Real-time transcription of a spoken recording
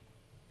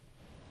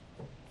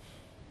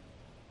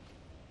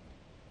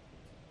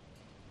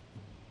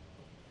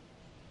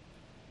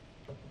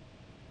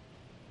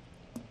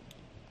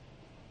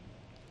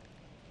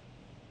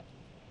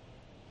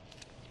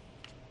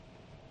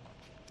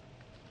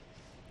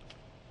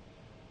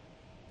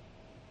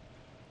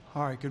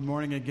All right, good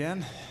morning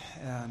again,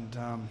 and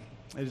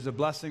it is a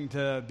blessing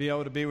to be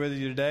able to be with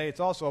you today.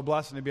 It's also a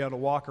blessing to be able to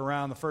walk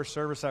around. The first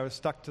service, I was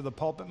stuck to the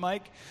pulpit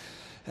mic,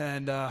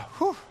 and I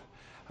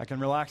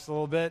can relax a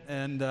little bit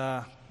and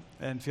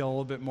feel a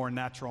little bit more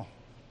natural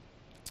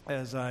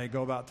as I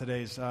go about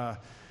today's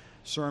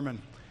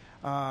sermon.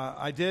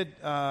 I did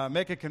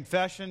make a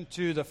confession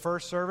to the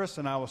first service,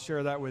 and I will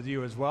share that with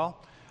you as well,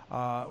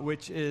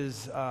 which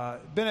is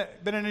been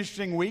an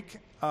interesting week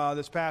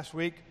this past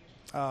week.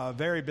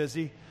 Very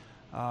busy.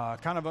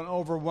 Kind of an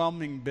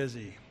overwhelming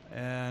busy.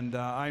 And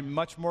I'm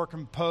much more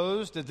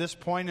composed at this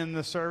point in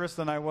the service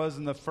than I was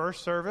in the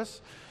first service.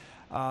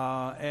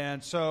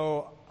 And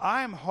so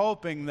I'm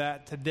hoping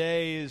that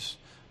today's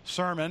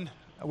sermon,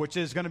 which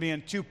is going to be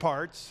in two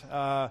parts,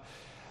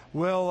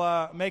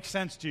 will make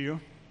sense to you.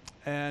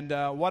 And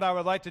what I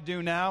would like to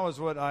do now is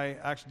what I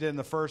actually did in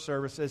the first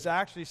service, is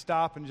actually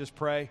stop and just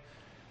pray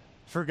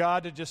for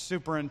God to just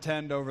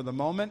superintend over the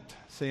moment.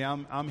 See,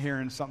 I'm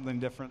hearing something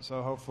different,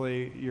 so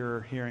hopefully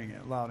you're hearing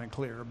it loud and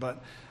clear.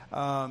 But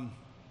I'd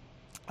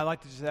like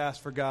to just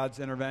ask for God's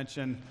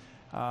intervention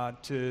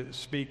to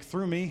speak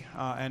through me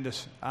and to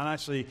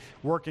honestly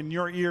work in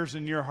your ears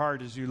and your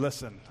heart as you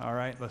listen. All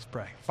right, let's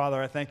pray.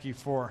 Father, I thank you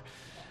for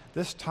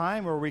this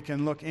time where we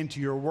can look into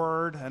your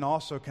word and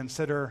also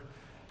consider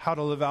how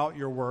to live out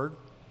your word.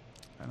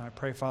 And I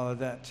pray, Father,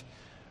 that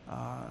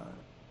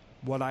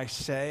what I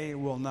say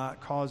will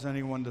not cause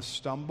anyone to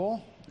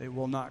stumble. It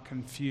will not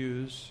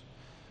confuse.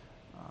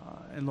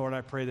 And Lord, I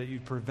pray that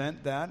you'd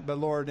prevent that. But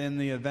Lord, in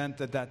the event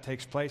that that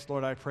takes place,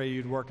 Lord, I pray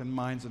you'd work in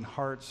minds and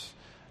hearts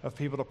of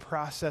people to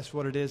process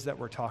what it is that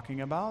we're talking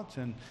about.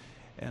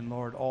 And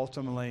Lord,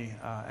 ultimately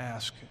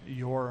ask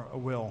your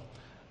will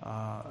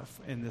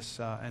in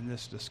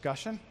this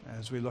discussion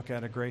as we look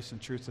at a grace and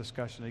truth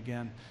discussion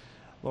again.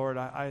 Lord,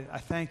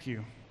 I thank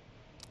you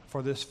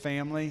for this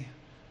family,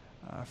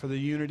 for the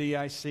unity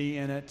I see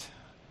in it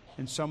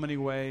in so many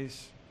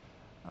ways.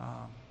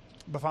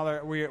 But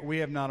Father, we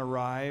have not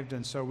arrived,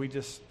 and so we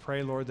just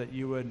pray, Lord, that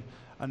you would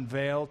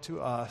unveil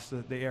to us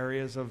the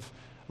areas of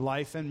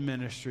life and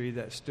ministry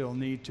that still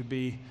need to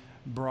be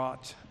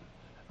brought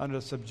under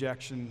the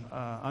subjection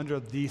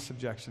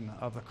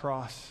of the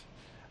cross.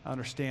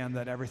 Understand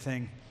that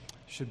everything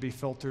should be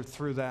filtered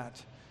through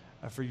that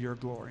for your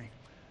glory.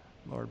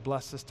 Lord,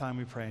 bless this time,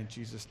 we pray in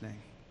Jesus' name.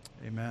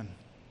 Amen.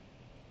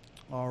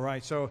 All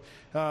right, so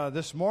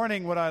this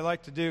morning what I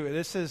like to do,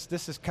 this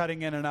is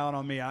cutting in and out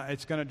on me.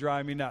 It's going to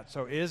drive me nuts.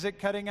 So is it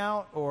cutting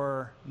out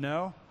or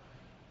no?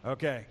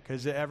 Okay,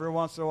 because every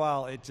once in a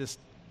while I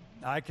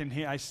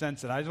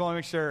sense it. I just want to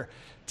make sure.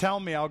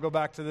 Tell me, I'll go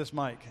back to this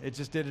mic. It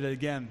just did it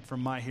again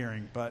from my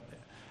hearing, but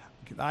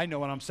I know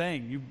what I'm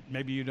saying.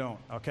 Maybe you don't.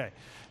 Okay,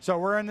 so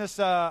we're in this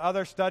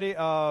other study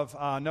of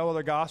No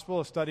Other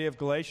Gospel, a study of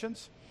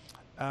Galatians.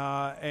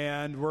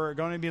 And we're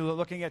going to be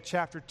looking at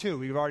chapter 2.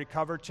 We've already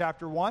covered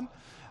chapter 1.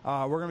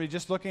 We're going to be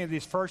just looking at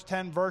these first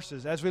 10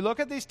 verses. As we look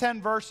at these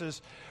 10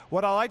 verses,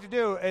 what I like to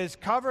do is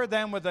cover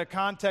them with the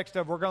context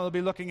of we're going to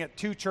be looking at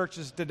two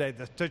churches today,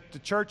 the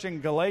church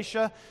in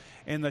Galatia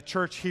and the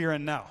church here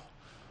and now.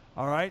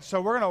 All right, so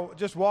we're going to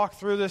just walk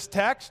through this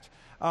text.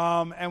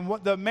 And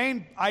what the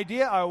main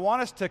idea I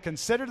want us to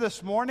consider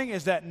this morning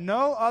is that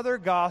no other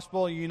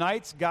gospel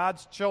unites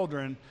God's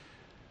children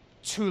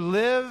to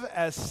live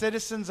as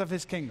citizens of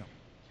his kingdom.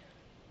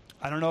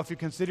 I don't know if you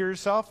consider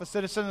yourself a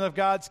citizen of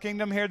God's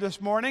kingdom here this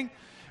morning.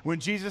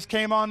 When Jesus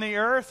came on the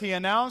earth, he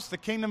announced the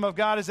kingdom of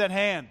God is at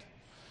hand.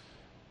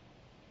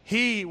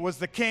 He was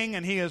the king,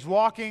 and he is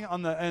walking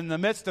in the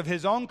midst of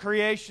his own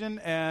creation,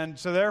 and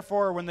so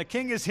therefore when the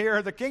king is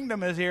here, the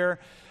kingdom is here.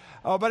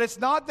 But it's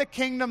not the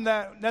kingdom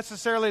that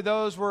necessarily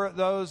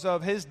those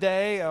of his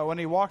day when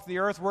he walked the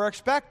earth were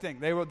expecting.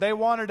 They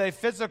wanted a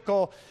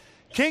physical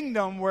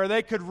kingdom where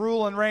they could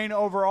rule and reign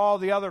over all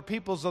the other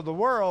peoples of the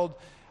world.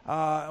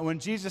 When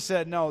Jesus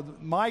said, no,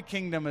 my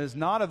kingdom is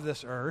not of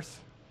this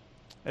earth.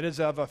 It is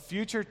of a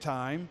future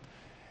time.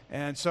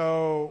 And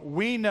so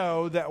we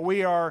know that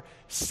we are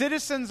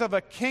citizens of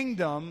a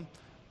kingdom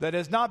that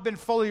has not been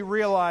fully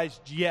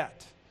realized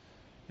yet.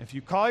 If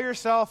you call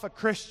yourself a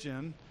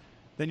Christian,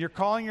 then you're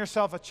calling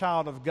yourself a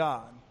child of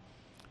God.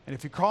 And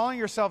if you're calling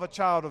yourself a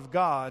child of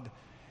God,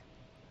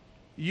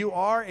 you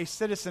are a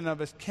citizen of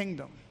his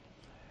kingdom.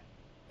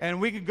 And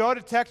we could go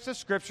to texts of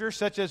Scripture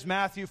such as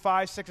Matthew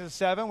 5, 6, and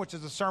 7, which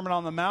is the Sermon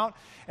on the Mount,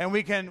 and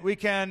we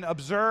can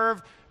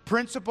observe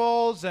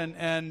principles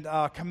and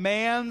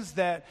commands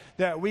that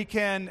we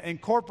can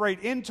incorporate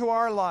into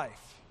our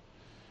life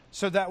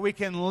so that we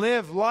can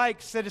live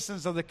like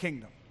citizens of the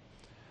kingdom.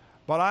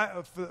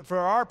 But for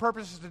our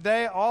purposes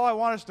today, all I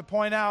want us to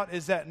point out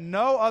is that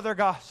no other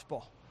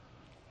gospel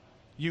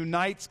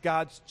unites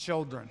God's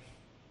children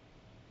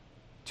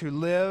to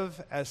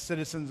live as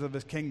citizens of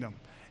his kingdom.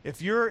 If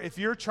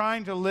you're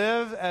trying to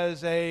live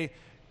as a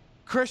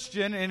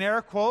Christian, in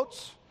air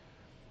quotes,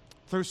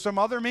 through some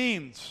other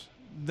means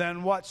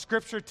than what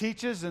Scripture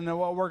teaches and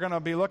what we're going to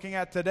be looking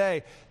at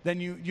today,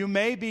 then you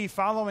may be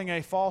following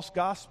a false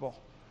gospel.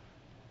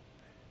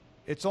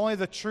 It's only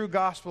the true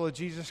gospel of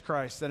Jesus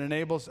Christ that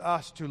enables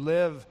us to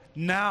live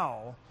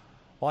now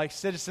like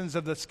citizens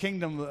of this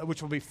kingdom,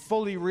 which will be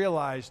fully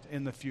realized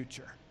in the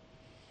future.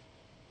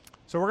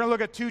 So we're going to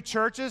look at 2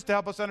 churches to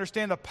help us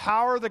understand the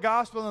power of the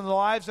gospel in the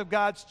lives of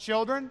God's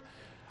children.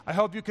 I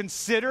hope you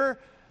consider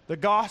the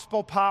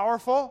gospel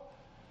powerful.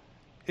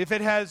 If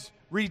it has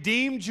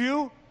redeemed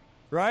you,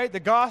 right? The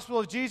gospel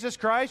of Jesus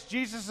Christ.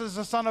 Jesus is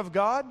the Son of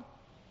God.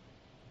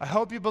 I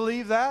hope you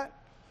believe that.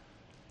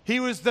 He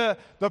was the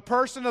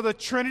person of the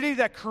Trinity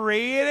that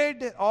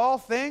created all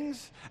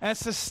things and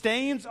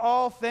sustains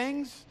all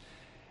things.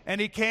 And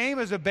he came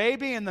as a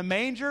baby in the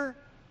manger.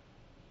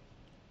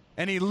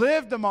 And he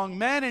lived among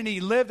men, and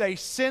he lived a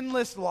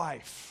sinless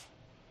life.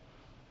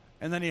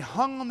 And then he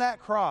hung on that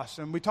cross.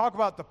 And we talk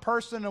about the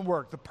person and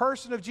work. The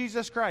person of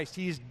Jesus Christ.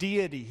 He is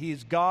deity. He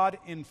is God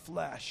in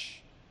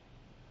flesh.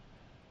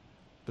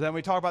 But then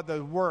we talk about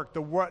the work,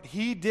 what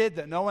he did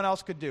that no one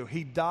else could do.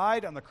 He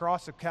died on the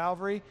cross of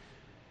Calvary.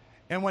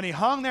 And when he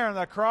hung there on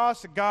the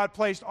cross, God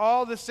placed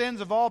all the sins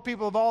of all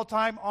people of all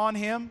time on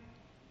him.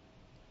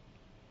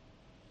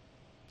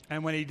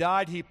 And when he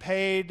died, he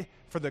paid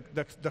for the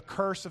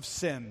curse of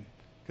sin.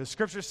 Because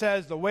Scripture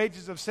says the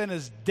wages of sin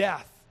is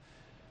death.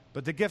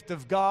 But the gift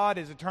of God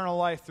is eternal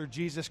life through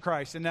Jesus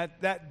Christ. And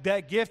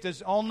that gift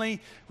is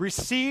only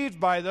received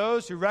by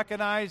those who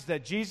recognize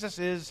that Jesus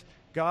is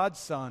God's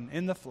Son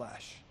in the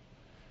flesh,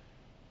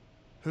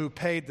 who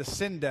paid the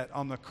sin debt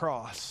on the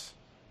cross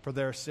for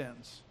their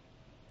sins.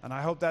 And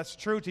I hope that's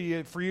true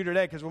for you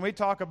today, because when we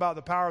talk about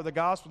the power of the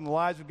gospel in the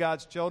lives of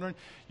God's children,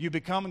 you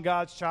become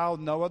God's child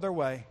no other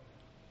way.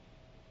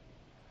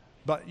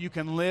 But you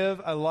can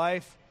live a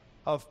life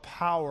of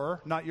power,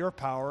 not your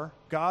power,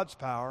 God's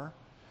power.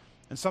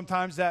 And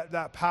sometimes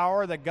that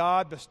power that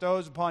God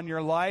bestows upon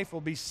your life will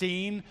be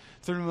seen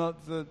through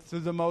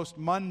the most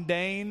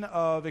mundane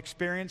of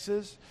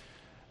experiences,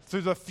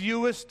 through the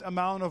fewest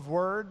amount of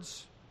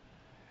words.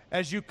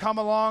 As you come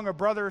along a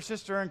brother or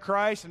sister in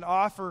Christ and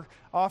offer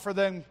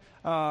them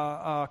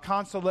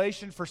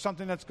consolation for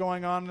something that's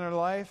going on in their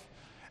life,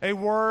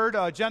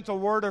 a gentle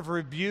word of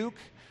rebuke.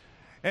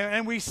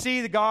 And we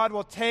see that God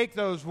will take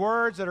those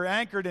words that are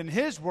anchored in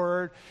His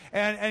Word,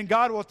 and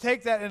God will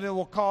take that and it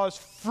will cause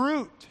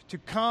fruit to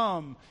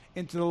come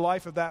into the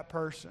life of that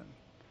person.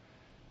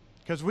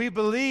 Because we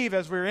believe,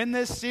 as we're in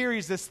this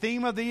series, this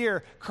theme of the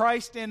year,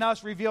 Christ in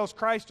us reveals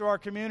Christ to our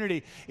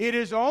community. It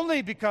is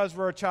only because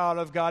we're a child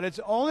of God, it's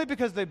only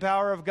because the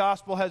power of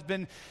gospel has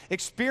been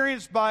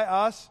experienced by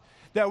us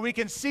that we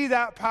can see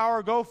that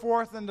power go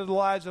forth into the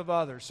lives of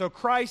others. So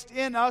Christ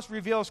in us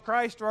reveals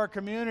Christ to our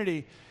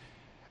community.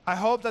 I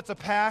hope that's a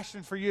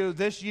passion for you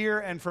this year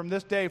and from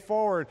this day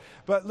forward.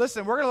 But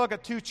listen, we're going to look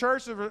at 2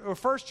 churches. The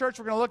first church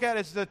we're going to look at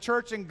is the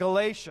church in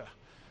Galatia.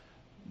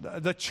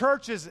 The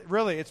church is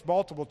really, it's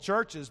multiple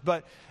churches.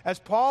 But as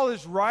Paul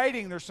is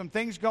writing, there's some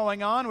things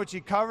going on which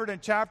he covered in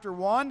chapter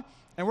 1.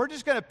 And we're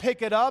just going to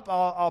pick it up.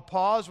 I'll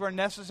pause where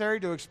necessary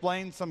to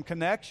explain some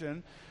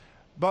connection.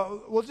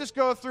 But we'll just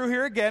go through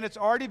here again. It's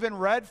already been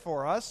read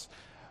for us.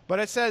 But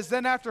it says,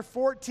 then after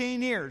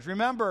 14 years,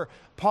 remember,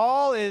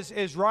 Paul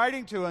is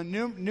writing to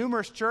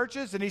numerous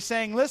churches, and he's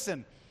saying,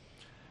 listen,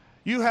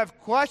 you have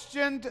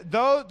questioned,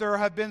 though there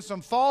have been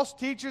some false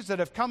teachers that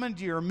have come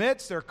into your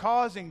midst, they're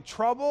causing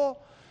trouble.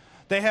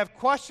 They have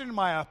questioned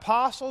my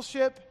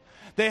apostleship.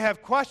 They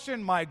have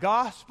questioned my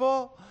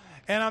gospel.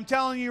 And I'm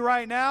telling you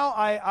right now,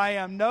 I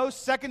am no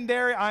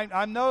secondary,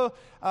 I'm no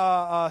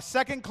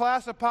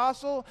second-class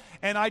apostle,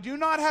 and I do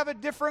not have a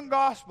different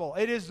gospel.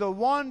 It is the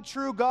one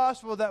true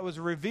gospel that was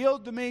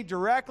revealed to me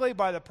directly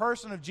by the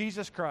person of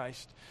Jesus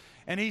Christ.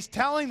 And he's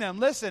telling them,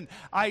 listen,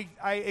 I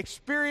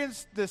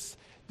experienced this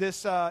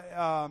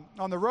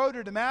on the road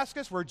to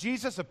Damascus where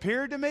Jesus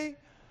appeared to me.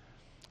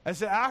 I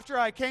said, after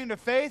I came to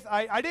faith,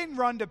 I didn't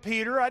run to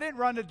Peter. I didn't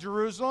run to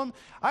Jerusalem.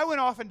 I went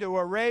off into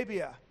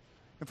Arabia.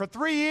 And for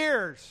 3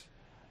 years,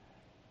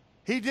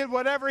 he did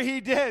whatever he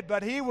did,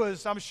 but he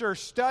was, I'm sure,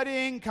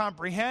 studying,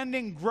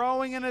 comprehending,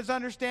 growing in his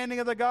understanding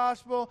of the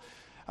gospel.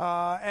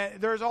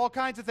 And there's all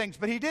kinds of things.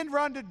 But he didn't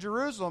run to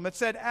Jerusalem. It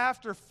said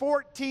after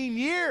 14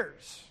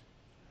 years,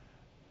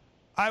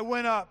 I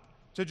went up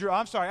to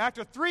Jerusalem. I'm sorry,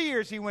 after 3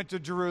 years, he went to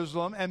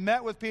Jerusalem and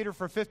met with Peter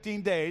for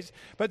 15 days.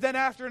 But then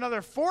after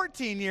another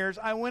 14 years,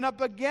 I went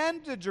up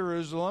again to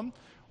Jerusalem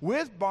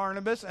with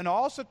Barnabas and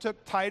also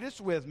took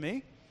Titus with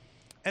me.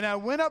 And I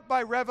went up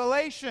by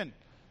revelation.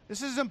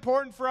 This is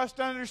important for us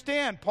to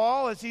understand.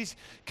 Paul, as he's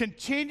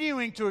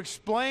continuing to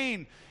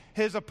explain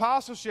his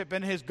apostleship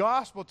and his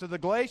gospel to the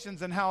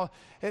Galatians, and how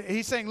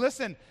he's saying,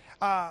 listen,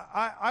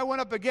 I went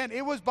up again.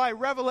 It was by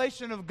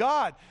revelation of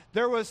God.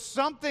 There was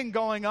something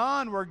going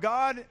on where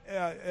God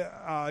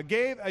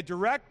gave a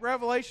direct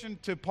revelation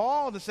to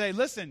Paul to say,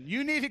 listen,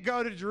 you need to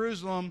go to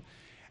Jerusalem,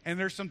 and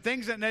there's some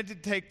things that need to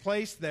take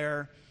place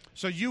there,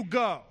 so you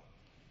go.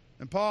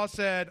 And Paul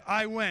said,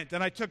 I went,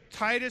 and I took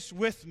Titus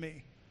with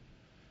me.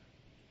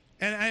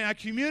 And I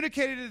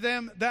communicated to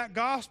them that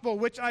gospel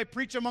which I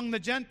preach among the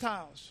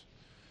Gentiles.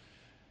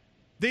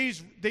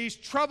 these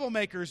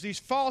troublemakers, these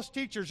false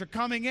teachers are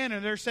coming in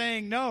and they're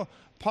saying, no,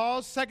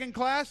 Paul's second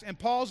class and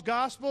Paul's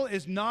gospel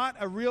is not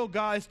a real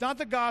God. It's not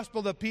the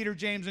gospel of Peter,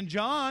 James, and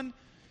John.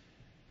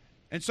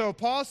 And so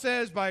Paul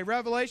says, by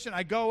revelation,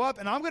 I go up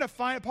and I'm going to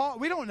find Paul.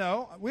 We don't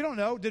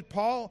know. Did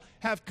Paul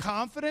have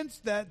confidence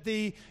that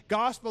the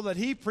gospel that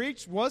he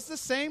preached was the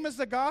same as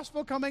the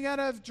gospel coming out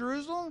of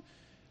Jerusalem?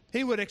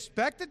 He would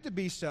expect it to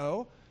be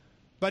so,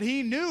 but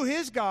he knew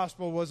his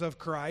gospel was of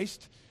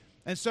Christ.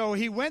 And so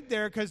he went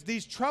there because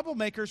these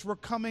troublemakers were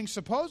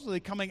supposedly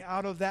coming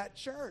out of that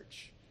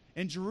church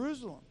in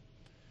Jerusalem.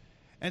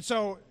 And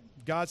so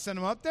God sent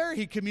him up there.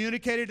 He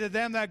communicated to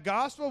them that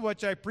gospel,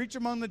 which I preach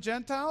among the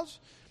Gentiles.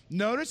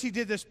 Notice he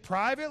did this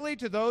privately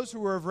to those who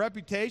were of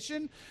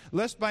reputation,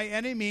 lest by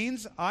any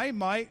means I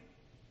might,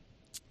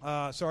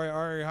 I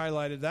already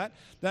highlighted that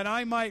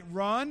I might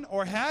run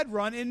or had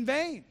run in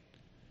vain.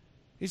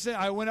 He said,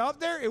 I went up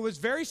there. It was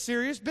very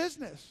serious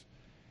business.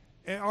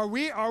 Are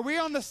we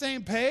on the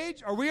same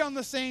page? Are we on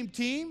the same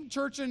team,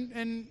 church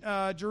in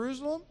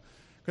Jerusalem?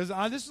 Because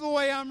this is the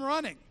way I'm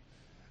running.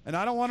 And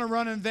I don't want to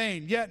run in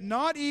vain. Yet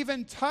not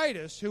even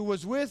Titus, who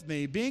was with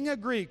me, being a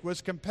Greek,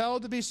 was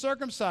compelled to be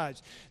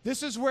circumcised.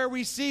 This is where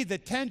we see the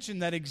tension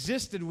that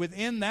existed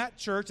within that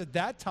church at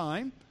that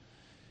time.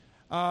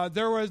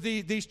 There were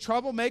these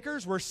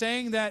troublemakers were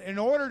saying that in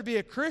order to be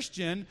a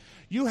Christian,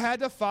 you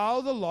had to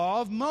follow the law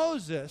of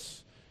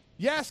Moses.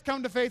 Yes,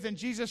 come to faith in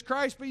Jesus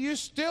Christ, but you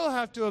still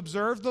have to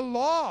observe the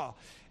law.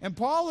 And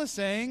Paul is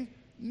saying,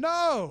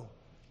 no,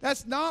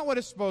 that's not what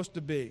it's supposed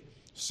to be.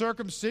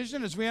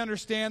 Circumcision, as we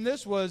understand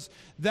this, was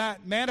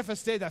that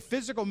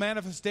physical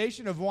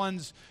manifestation of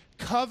one's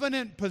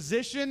covenant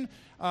position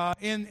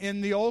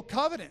in the old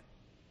covenant.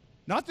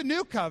 Not the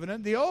new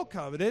covenant, the old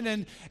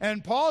covenant.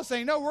 And Paul is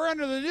saying, no, we're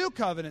under the new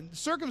covenant.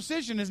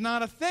 Circumcision is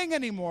not a thing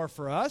anymore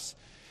for us.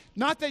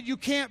 Not that you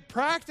can't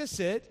practice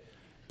it,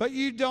 but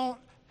you don't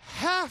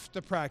have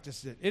to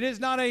practice it. It is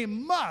not a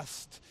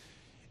must.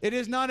 It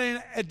is not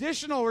an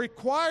additional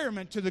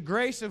requirement to the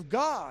grace of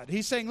God.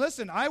 He's saying,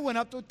 listen, I went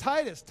up to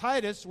Titus.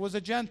 Titus was a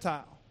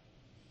Gentile.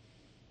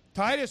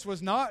 Titus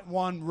was not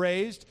one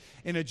raised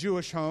in a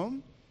Jewish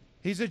home.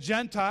 He's a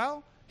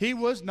Gentile. He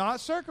was not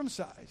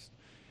circumcised.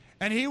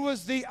 And he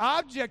was the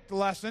object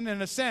lesson,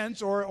 in a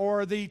sense,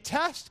 or the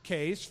test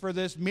case for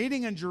this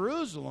meeting in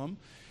Jerusalem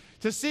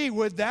to see,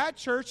 would that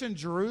church in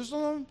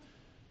Jerusalem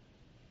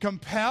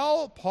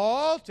compel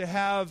Paul to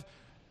have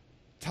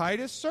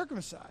Titus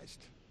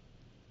circumcised?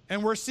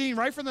 And we're seeing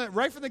right from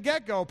the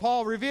get-go,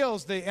 Paul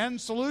reveals the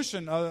end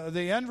solution,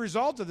 the end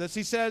result of this.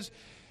 He says,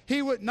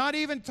 not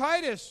even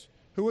Titus,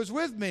 who was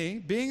with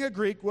me, being a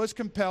Greek, was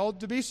compelled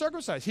to be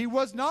circumcised. He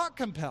was not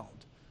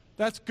compelled.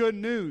 That's good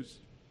news.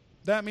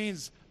 That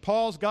means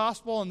Paul's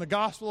gospel and the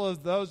gospel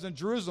of those in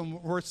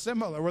Jerusalem were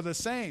similar, were the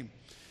same.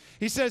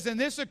 He says, and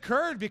this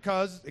occurred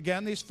because,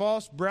 again, these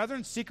false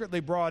brethren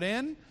secretly brought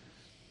in,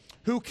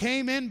 who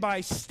came in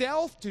by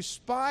stealth to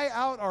spy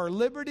out our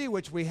liberty,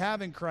 which we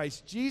have in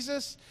Christ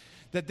Jesus,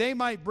 that they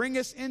might bring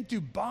us into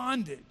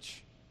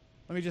bondage.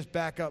 Let me just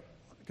back up,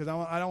 because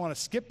I don't want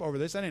to skip over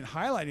this. I didn't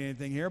highlight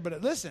anything here,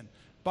 but listen,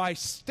 by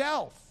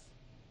stealth,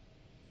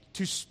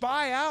 to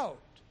spy out.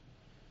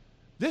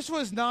 This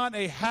was not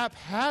a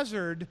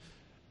haphazard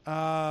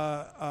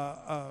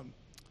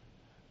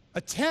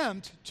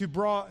attempt to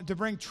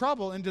bring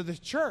trouble into the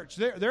church.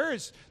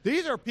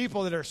 These are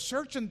people that are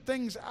searching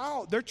things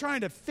out. They're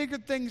trying to figure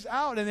things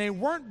out, and they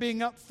weren't being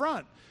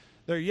upfront.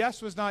 Their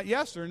yes was not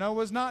yes, their no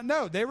was not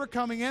no. They were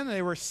coming in, and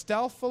they were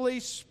stealthily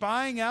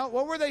spying out.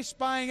 What were they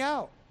spying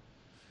out?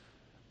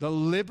 The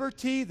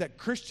liberty that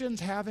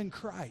Christians have in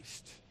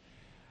Christ.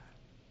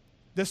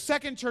 The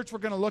second church we're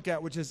going to look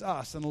at, which is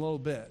us in a little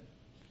bit,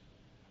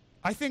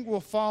 I think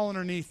will fall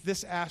underneath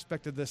this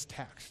aspect of this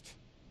text.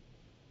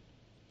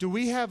 Do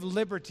we have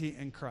liberty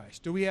in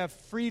Christ? Do we have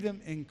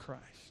freedom in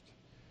Christ?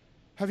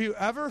 Have you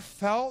ever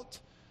felt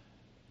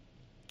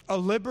a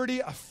liberty,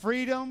 a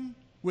freedom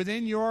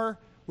within your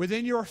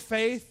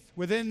faith,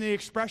 within the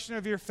expression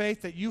of your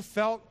faith that you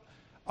felt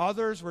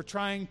others were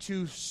trying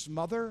to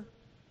smother?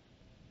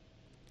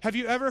 Have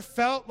you ever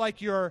felt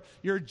like your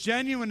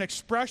genuine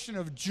expression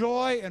of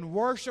joy and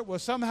worship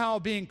was somehow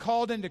being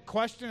called into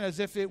question as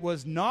if it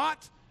was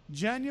not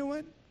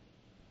genuine?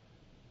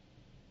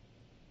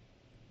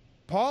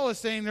 Paul is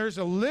saying there's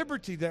a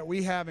liberty that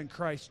we have in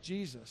Christ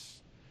Jesus.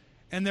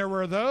 And there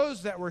were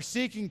those that were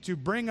seeking to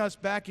bring us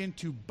back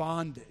into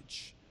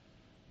bondage.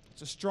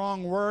 It's a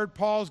strong word.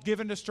 Paul's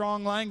given to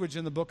strong language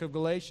in the book of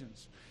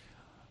Galatians.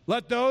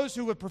 Let those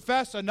who would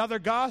profess another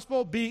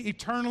gospel be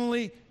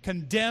eternally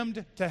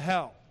condemned to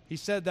hell. He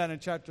said that in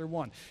chapter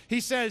 1.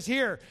 He says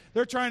here,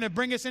 they're trying to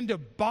bring us into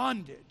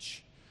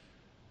bondage.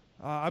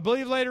 I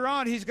believe later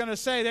on he's going to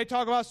say, they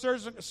talk about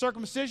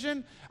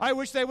circumcision. I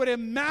wish they would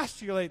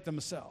emasculate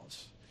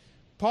themselves.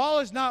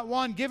 Paul is not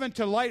one given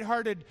to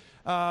lighthearted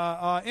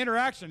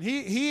interaction.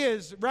 He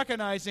is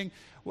recognizing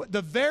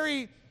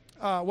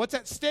what's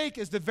at stake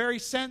is the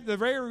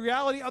very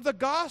reality of the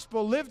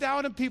gospel lived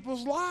out in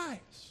people's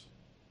lives.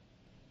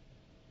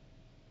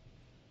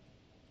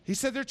 He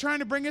said they're trying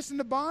to bring us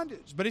into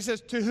bondage. But he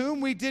says, to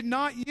whom we did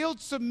not yield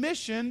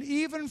submission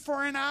even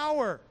for an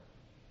hour,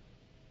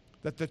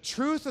 that the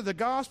truth of the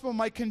gospel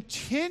might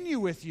continue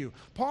with you.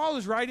 Paul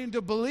is writing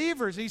to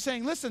believers. He's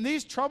saying, listen,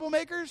 these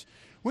troublemakers,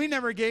 we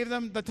never gave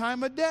them the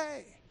time of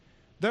day.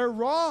 They're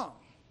wrong.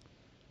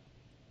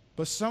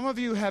 But some of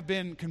you have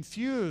been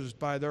confused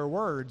by their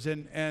words,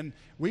 and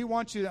we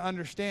want you to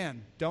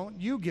understand, don't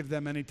you give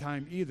them any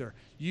time either.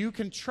 You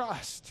can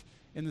trust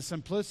in the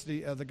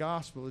simplicity of the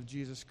gospel of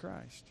Jesus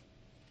Christ.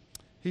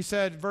 He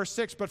said, verse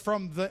 6, but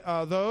from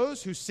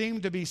those who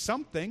seem to be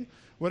something,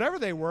 whatever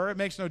they were, it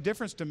makes no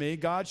difference to me.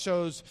 God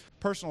shows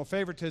personal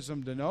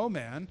favoritism to no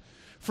man.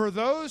 For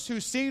those who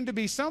seem to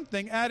be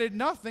something added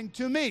nothing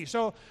to me.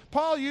 So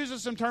Paul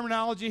uses some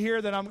terminology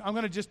here that I'm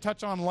going to just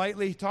touch on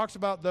lightly. He talks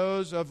about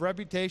those of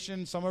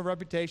reputation, some of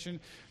reputation.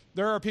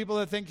 There are people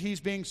that think he's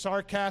being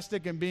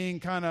sarcastic and being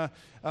kind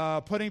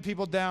of putting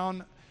people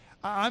down.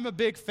 I'm a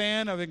big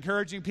fan of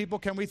encouraging people.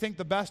 Can we think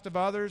the best of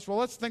others? Well,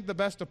 let's think the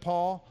best of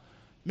Paul.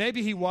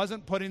 Maybe he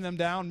wasn't putting them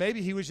down.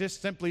 Maybe he was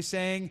just simply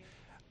saying,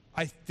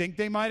 I think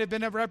they might have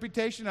been of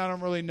reputation. I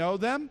don't really know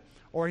them.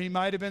 Or he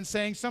might have been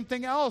saying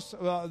something else.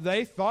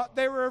 They thought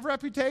they were of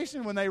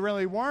reputation when they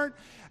really weren't.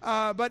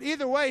 But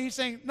either way, he's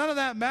saying none of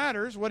that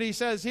matters. What he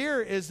says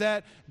here is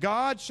that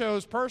God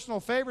shows personal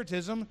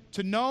favoritism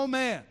to no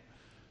man,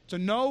 to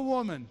no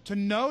woman, to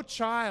no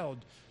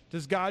child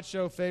does God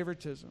show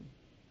favoritism.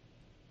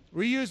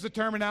 We use the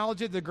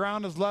terminology, the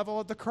ground is level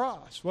at the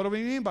cross. What do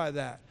we mean by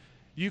that?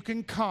 You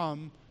can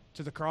come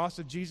to the cross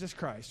of Jesus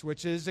Christ,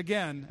 which is,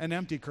 again, an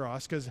empty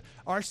cross because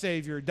our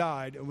Savior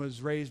died and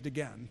was raised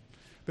again.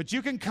 But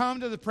you can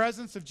come to the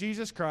presence of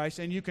Jesus Christ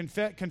and you can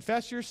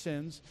confess your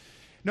sins,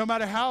 no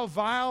matter how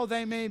vile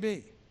they may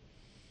be,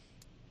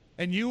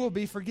 and you will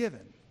be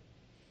forgiven.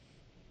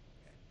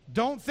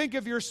 Don't think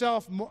of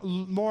yourself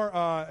more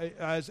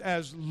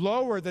as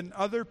lower than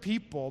other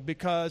people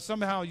because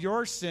somehow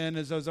your sin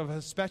is of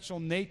a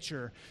special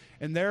nature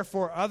and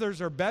therefore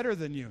others are better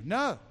than you.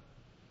 No.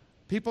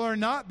 People are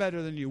not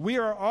better than you. We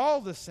are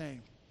all the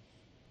same.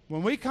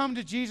 When we come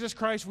to Jesus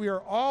Christ, we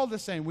are all the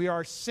same. We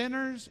are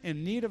sinners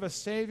in need of a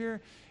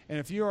Savior. And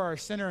if you are a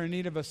sinner in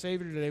need of a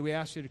Savior today, we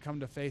ask you to come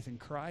to faith in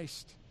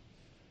Christ.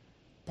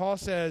 Paul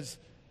says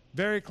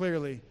very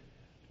clearly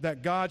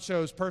that God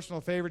shows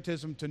personal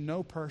favoritism to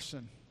no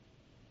person.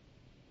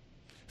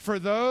 For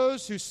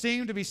those who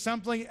seem to be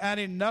something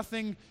adding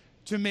nothing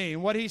to me.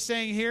 And what he's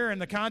saying here in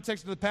the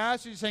context of the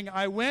passage, he's saying,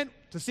 I went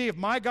to see if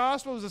my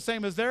gospel was the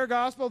same as their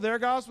gospel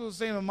was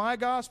the same as my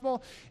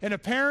gospel, and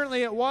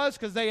apparently it was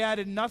because they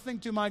added nothing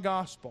to my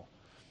gospel.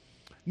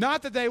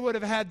 Not that they would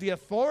have had the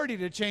authority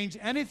to change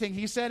anything,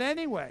 he said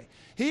anyway.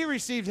 He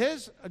received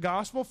his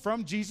gospel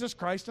from Jesus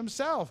Christ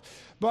himself.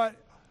 But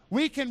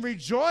we can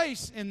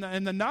rejoice in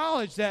the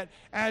knowledge that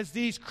as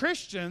these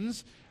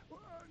Christians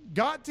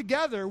got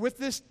together with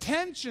this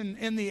tension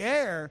in the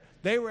air,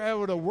 they were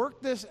able to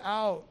work this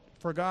out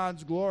for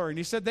God's glory. And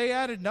he said, they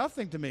added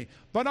nothing to me.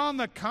 But on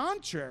the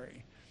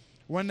contrary,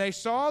 when they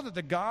saw that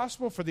the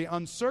gospel for the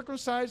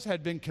uncircumcised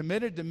had been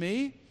committed to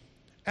me,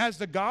 as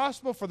the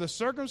gospel for the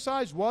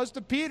circumcised was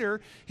to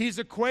Peter, he's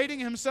equating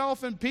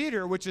himself and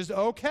Peter, which is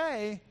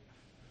okay.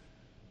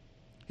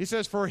 He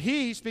says, for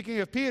he, speaking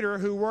of Peter,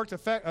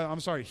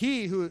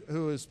 he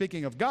who is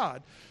speaking of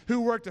God,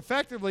 who worked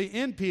effectively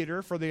in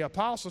Peter for the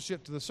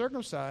apostleship to the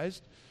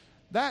circumcised,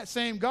 that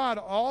same God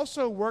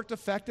also worked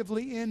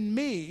effectively in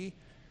me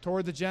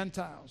toward the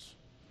Gentiles.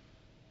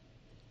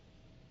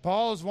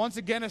 Paul is once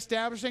again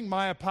establishing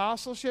my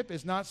apostleship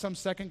is not some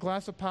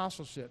second-class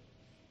apostleship.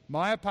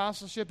 My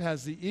apostleship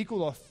has the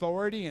equal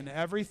authority in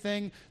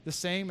everything, the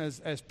same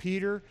as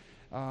Peter,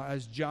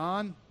 as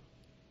John,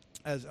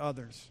 as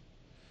others.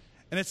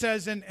 And it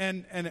says,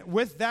 and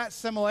with that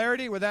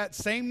similarity, with that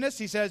sameness,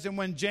 he says, and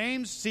when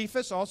James,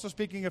 Cephas, also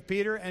speaking of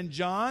Peter, and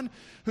John,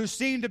 who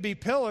seemed to be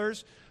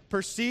pillars,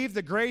 perceived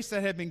the grace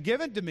that had been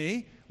given to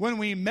me, when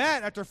we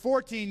met after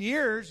 14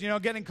 years,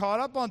 getting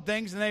caught up on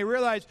things, and they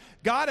realized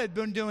God had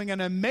been doing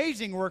an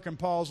amazing work in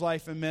Paul's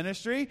life and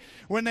ministry,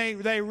 when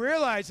they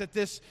realized that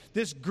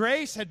this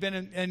grace had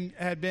been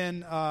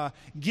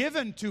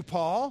given to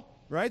Paul,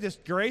 right? This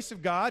grace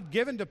of God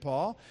given to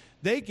Paul,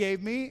 they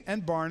gave me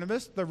and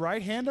Barnabas the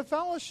right hand of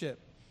fellowship.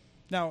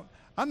 Now,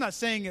 I'm not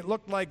saying it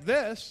looked like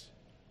this.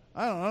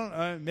 I don't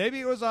know.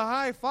 Maybe it was a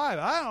high five.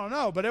 I don't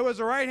know. But it was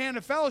a right hand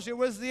of fellowship. It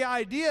was the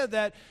idea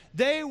that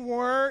they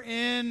were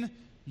in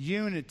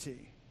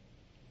unity.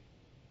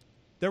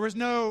 There was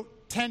no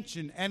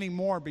tension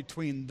anymore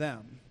between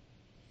them.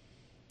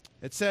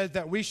 It says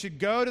that we should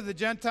go to the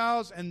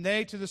Gentiles and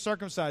they to the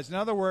circumcised. In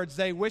other words,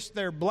 they wished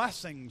their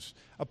blessings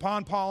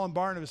upon Paul and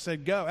Barnabas,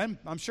 said, go. And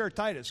I'm sure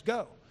Titus,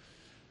 go.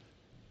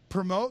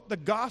 Promote the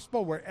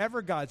gospel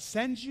wherever God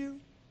sends you.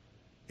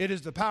 It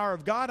is the power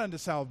of God unto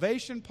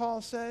salvation,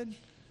 Paul said.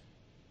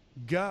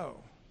 Go.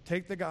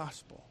 Take the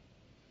gospel.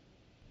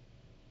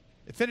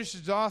 It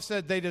finishes off,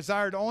 said they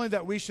desired only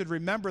that we should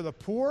remember the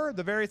poor,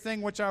 the very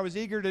thing which I was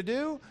eager to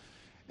do.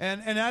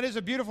 And that is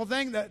a beautiful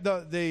thing. That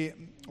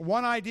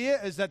One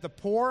idea is that the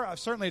poor,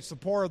 certainly it's the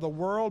poor of the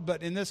world,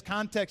 but in this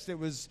context it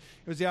was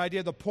the idea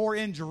of the poor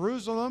in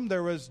Jerusalem.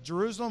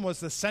 Jerusalem was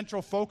the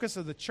central focus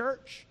of the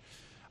church.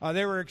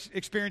 They were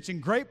experiencing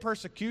great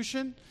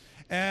persecution,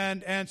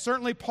 and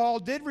certainly Paul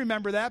did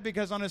remember that,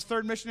 because on his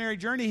third missionary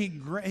journey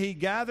he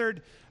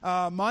gathered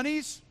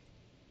monies,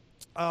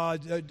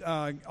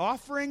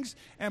 offerings,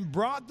 and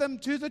brought them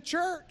to the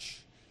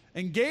church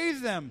and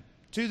gave them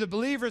to the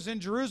believers in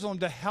Jerusalem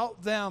to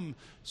help them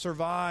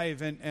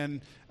survive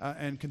and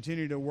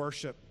continue to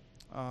worship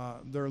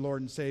their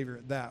Lord and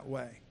Savior that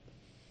way.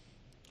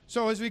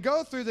 So as we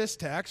go through this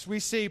text, we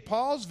see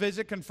Paul's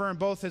visit confirm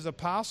both his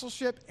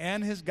apostleship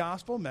and his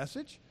gospel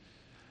message.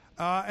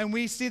 And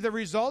we see the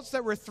results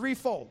that were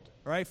threefold,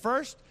 right?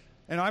 First,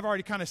 and I've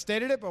already kind of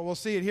stated it, but we'll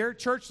see it here,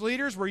 church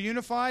leaders were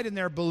unified in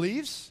their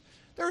beliefs.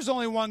 There was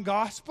only one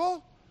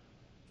gospel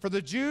for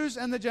the Jews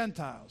and the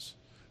Gentiles.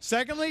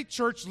 Secondly,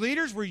 church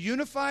leaders were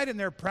unified in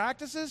their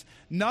practices.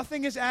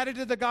 Nothing is added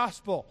to the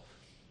gospel.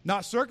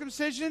 Not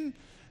circumcision,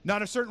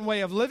 not a certain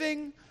way of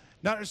living,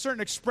 not a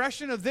certain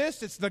expression of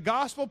this. It's the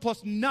gospel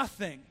plus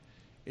nothing.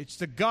 It's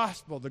the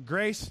gospel, the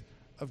grace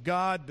of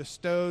God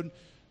bestowed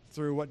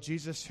through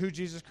who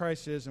Jesus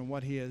Christ is and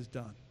what he has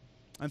done.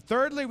 And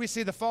thirdly, we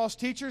see the false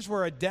teachers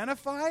were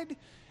identified,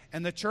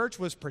 and the church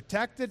was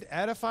protected,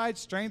 edified,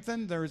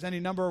 strengthened. There was any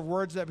number of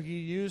words that we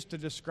used to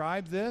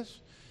describe this.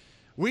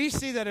 We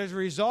see that as a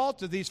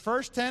result of these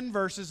first 10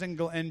 verses in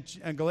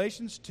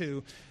Galatians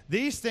 2,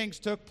 these things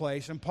took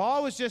place, and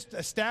Paul was just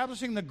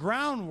establishing the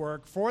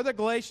groundwork for the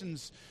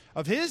Galatians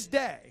of his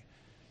day,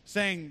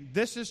 saying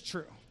this is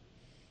true.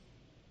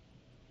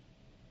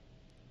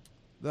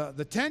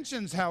 The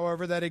tensions,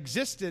 however, that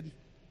existed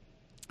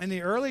in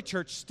the early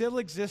church still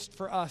exist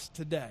for us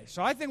today.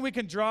 So I think we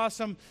can draw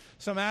some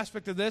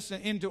aspect of this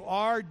into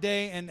our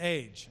day and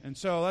age. And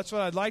so that's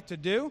what I'd like to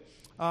do.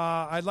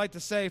 I'd like to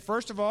say,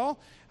 first of all,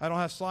 I don't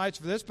have slides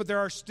for this, but there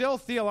are still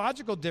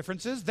theological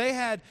differences. They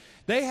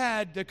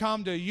had to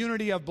come to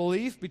unity of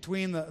belief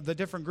between the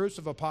different groups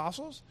of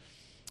apostles.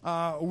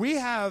 We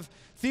have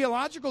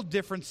theological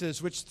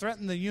differences which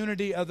threaten the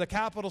unity of the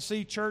capital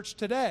C church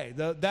today.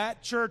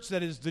 That church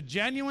that is the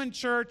genuine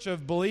church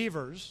of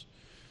believers.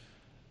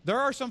 There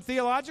are some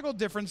theological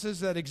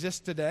differences that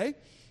exist today.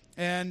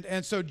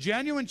 And so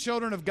genuine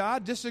children of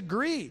God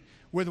disagree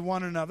with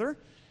one another,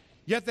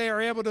 yet they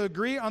are able to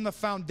agree on the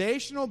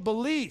foundational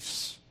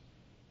beliefs.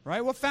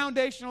 Right? What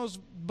foundational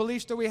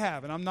beliefs do we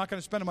have? And I'm not going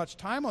to spend much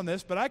time on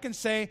this, but I can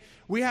say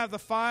we have the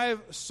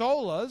 5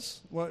 solas,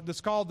 what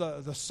is called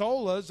the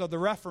solas of the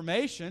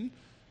Reformation,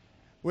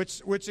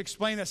 which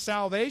explain that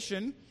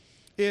salvation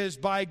is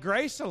by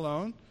grace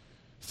alone,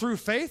 through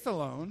faith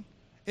alone,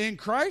 in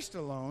Christ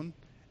alone,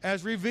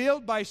 as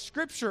revealed by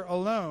Scripture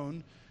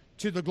alone,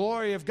 to the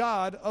glory of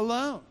God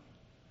alone.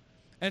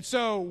 And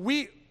so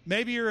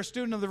maybe you're a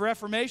student of the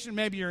Reformation,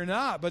 maybe you're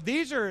not, but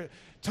these are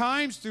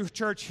times through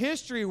church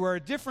history where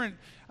different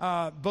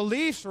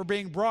beliefs were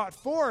being brought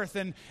forth.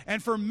 And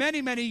for many,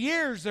 many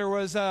years, there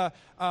was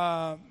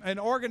an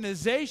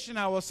organization,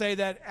 I will say,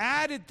 that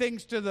added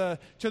things to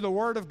the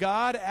Word of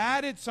God,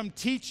 added some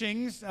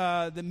teachings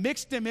that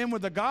mixed them in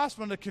with the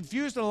gospel, and it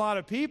confused a lot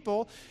of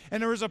people. And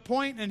there was a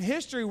point in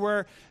history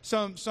where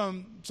some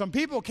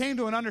people came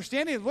to an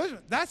understanding, listen,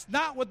 that's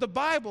not what the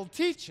Bible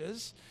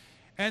teaches.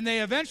 And they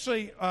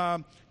eventually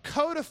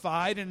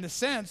codified, in a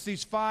sense,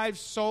 these 5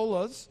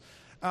 solas.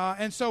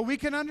 And so we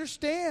can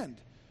understand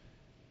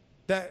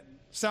that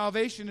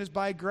salvation is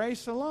by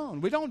grace alone.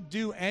 We don't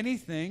do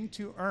anything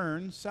to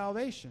earn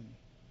salvation.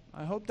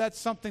 I hope that's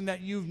something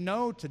that you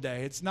know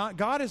today.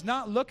 God is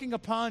not looking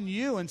upon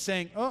you and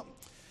saying, oh,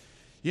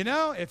 you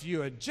know, if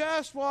you had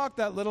just walked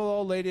that little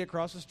old lady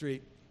across the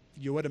street,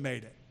 you would have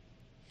made it.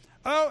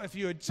 Oh, if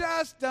you had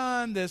just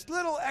done this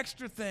little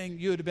extra thing,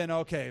 you would have been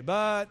okay.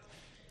 But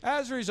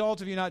as a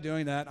result of you not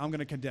doing that, I'm going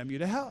to condemn you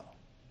to hell.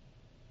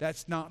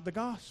 That's not the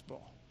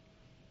gospel.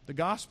 The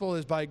gospel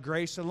is by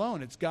grace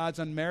alone. It's God's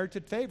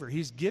unmerited favor.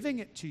 He's giving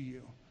it to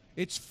you.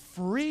 It's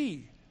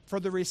free for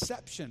the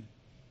reception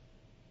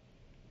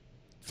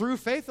through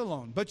faith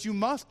alone. But you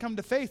must come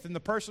to faith in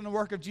the person and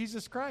work of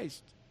Jesus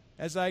Christ.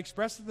 As I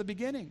expressed at the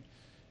beginning,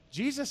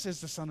 Jesus is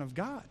the Son of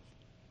God.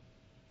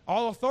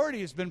 All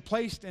authority has been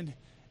placed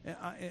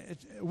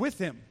with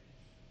him.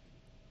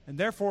 And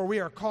therefore we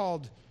are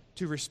called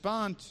to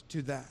respond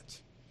to that.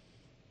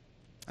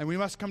 And we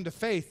must come to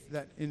faith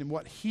that in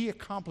what he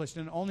accomplished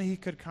and only he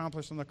could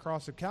accomplish on the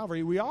cross of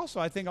Calvary. We also,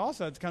 I think, have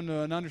to come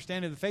to an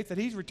understanding of the faith that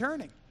he's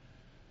returning.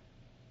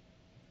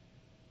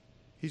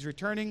 He's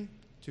returning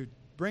to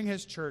bring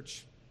his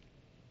church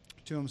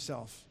to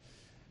himself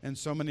and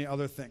so many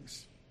other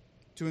things,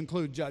 to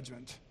include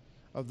judgment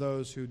of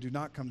those who do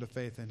not come to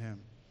faith in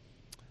him.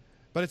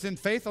 But it's in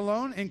faith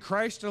alone, in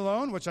Christ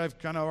alone, which I've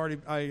kind of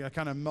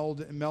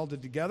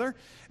melded together,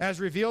 as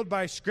revealed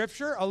by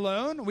Scripture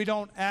alone. We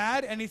don't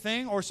add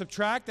anything or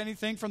subtract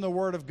anything from the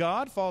Word of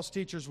God. False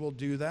teachers will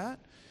do that.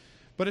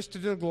 But it's to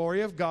the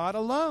glory of God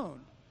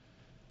alone.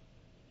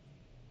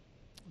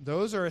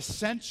 Those are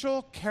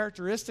essential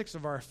characteristics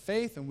of our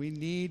faith, and we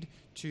need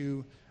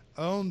to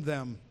own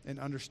them and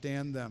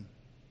understand them.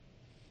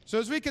 So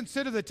as we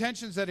consider the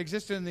tensions that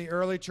existed in the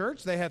early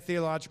church, they had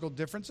theological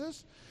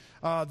differences.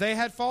 They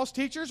had false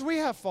teachers. We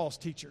have false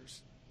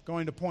teachers.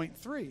 Going to point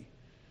 3.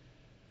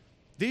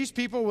 These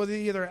people will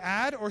either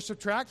add or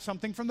subtract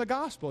something from the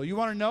gospel. You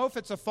want to know if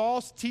it's a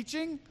false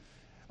teaching,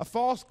 a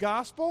false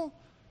gospel?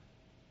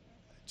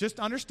 Just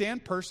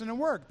understand person and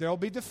work. They'll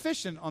be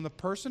deficient on the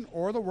person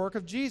or the work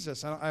of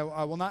Jesus.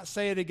 I will not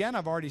say it again.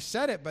 I've already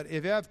said it. But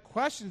if you have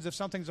questions if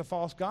something's a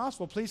false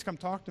gospel, please come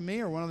talk to me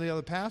or one of the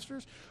other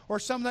pastors or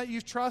some that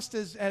you trust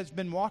has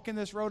been walking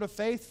this road of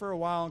faith for a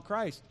while in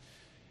Christ.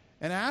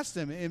 And ask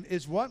them,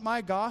 is what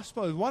my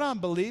gospel, is what I'm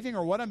believing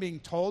or what I'm being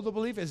told to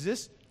believe, is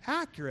this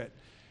accurate?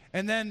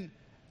 And then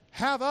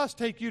have us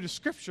take you to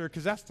Scripture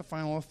because that's the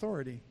final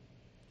authority.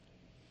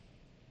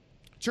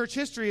 Church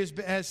history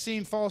has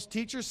seen false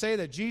teachers say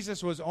that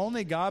Jesus was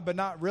only God but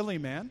not really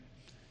man.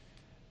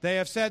 They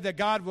have said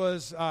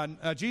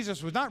that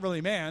Jesus was not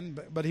really man,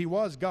 but he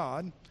was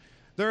God.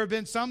 There have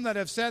been some that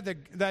have said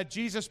that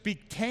Jesus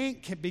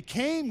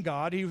became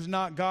God. He was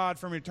not God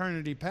from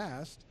eternity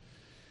past.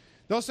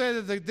 They'll say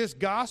that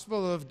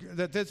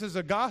this is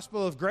a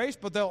gospel of grace,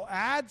 but they'll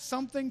add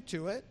something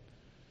to it.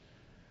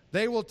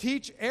 They will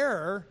teach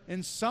error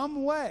in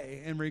some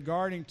way in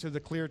regarding to the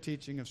clear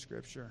teaching of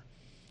Scripture.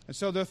 And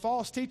so the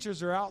false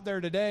teachers are out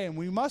there today, and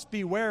we must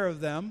be aware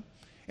of them.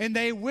 And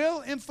they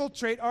will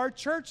infiltrate our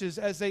churches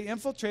as they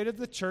infiltrated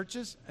the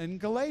churches in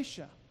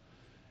Galatia.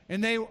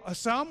 And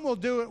some will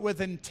do it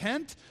with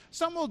intent,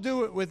 some will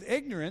do it with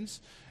ignorance.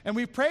 And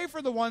we pray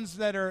for the ones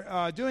that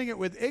are doing it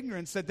with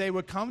ignorance that they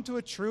would come to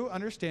a true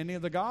understanding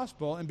of the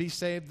gospel and be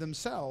saved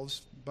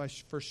themselves,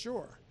 for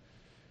sure.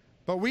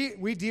 But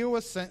we deal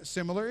with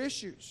similar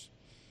issues.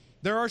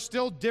 There are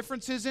still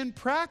differences in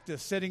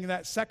practice, sitting in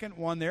that second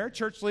one there.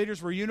 Church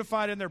leaders were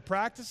unified in their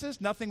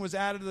practices. Nothing was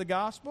added to the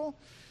gospel.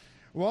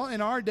 Well,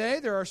 in our day,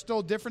 there are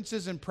still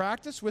differences in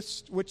practice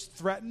which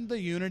threaten the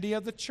unity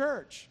of the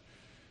church.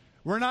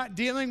 We're not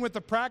dealing with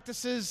the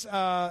practices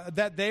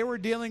that they were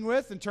dealing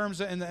with in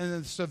terms of and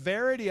the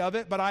severity of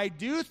it, but I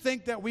do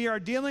think that we are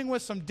dealing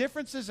with some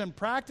differences in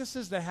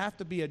practices that have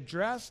to be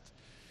addressed.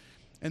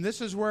 And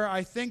this is where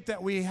I think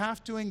that we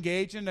have to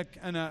engage in a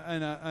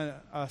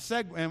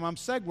segue, and I'm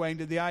segueing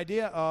to the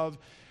idea of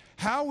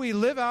how we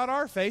live out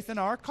our faith in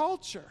our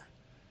culture.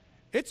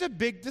 It's a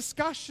big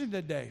discussion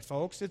today,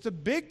 folks. It's a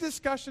big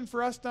discussion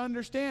for us to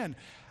understand.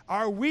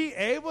 Are we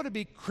able to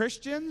be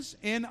Christians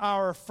in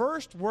our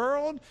first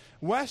world,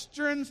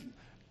 Western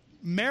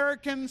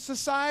American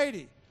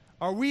society?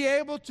 Are we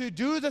able to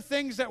do the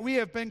things that we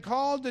have been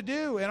called to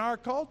do in our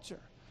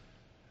culture?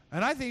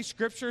 And I think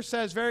Scripture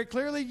says very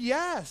clearly,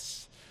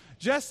 yes.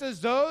 Just as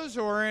those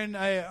who are in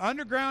an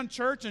underground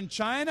church in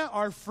China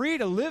are free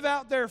to live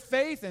out their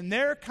faith in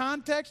their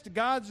context to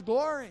God's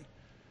glory.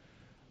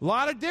 A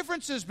lot of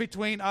differences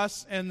between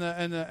us and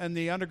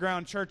the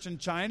underground church in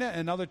China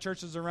and other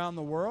churches around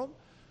the world.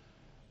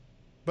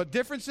 But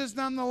differences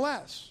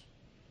nonetheless.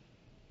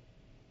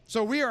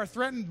 So we are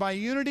threatened by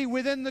unity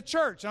within the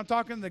church. I'm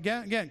talking,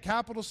 again,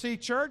 capital C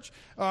church.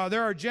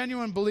 There are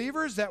genuine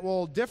believers that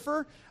will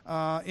differ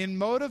in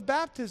mode of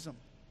baptism.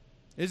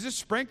 Is it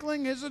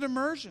sprinkling? Is it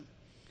immersion?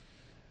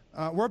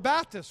 We're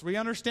Baptists. We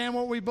understand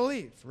what we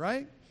believe,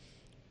 right?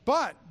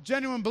 But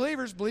genuine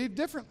believers believe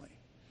differently.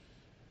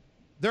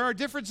 There are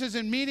differences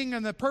in meaning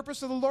and the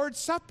purpose of the Lord's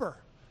Supper.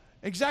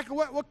 Exactly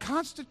what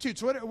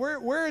constitutes,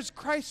 where is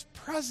Christ's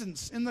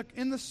presence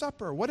in the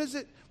supper? What does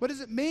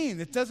it mean?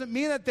 It doesn't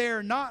mean that they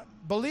are not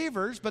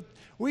believers, but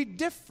we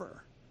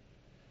differ.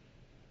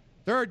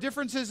 There are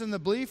differences in the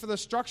belief of the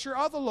structure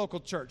of the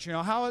local church,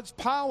 how it's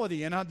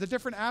polity and the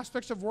different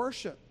aspects of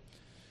worship.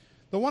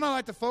 The one I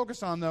like to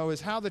focus on, though,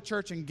 is how the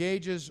church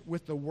engages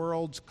with the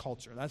world's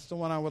culture. That's the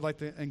one I would like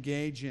to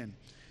engage in.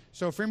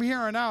 So from here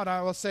on out,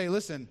 I will say,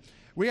 listen,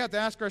 we have to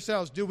ask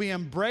ourselves, do we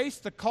embrace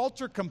the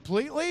culture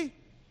completely?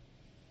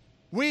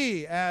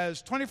 We,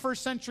 as 21st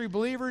century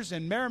believers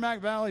in Merrimack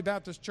Valley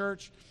Baptist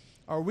Church,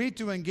 are we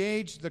to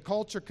engage the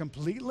culture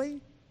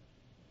completely?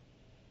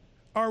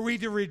 Are we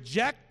to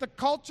reject the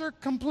culture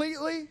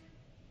completely?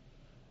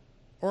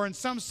 Or in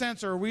some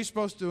sense, are we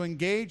supposed to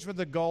engage with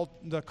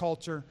the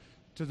culture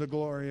to the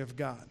glory of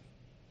God?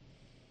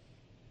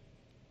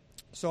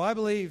 So I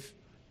believe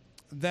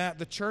that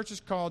the church is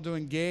called to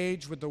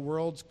engage with the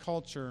world's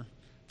culture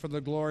for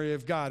the glory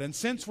of God. And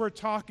since we're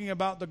talking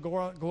about the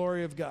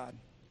glory of God,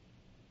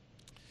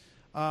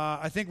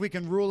 I think we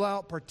can rule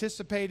out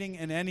participating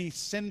in any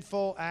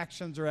sinful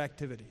actions or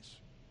activities.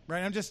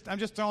 Right? I'm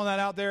just throwing that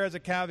out there as a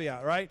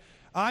caveat, right?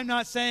 I'm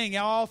not saying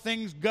all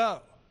things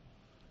go.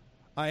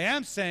 I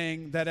am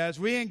saying that as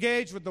we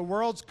engage with the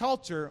world's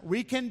culture,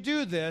 we can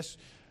do this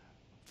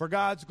for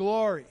God's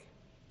glory.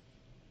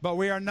 But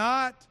we are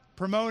not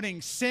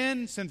promoting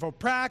sin, sinful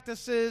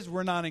practices.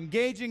 We're not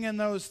engaging in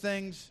those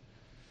things.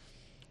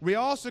 We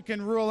also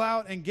can rule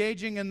out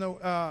engaging in the,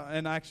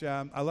 and actually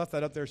I left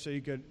that up there so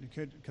you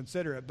could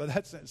consider it, but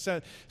that's,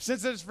 so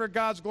since it's for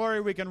God's glory,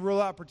 we can rule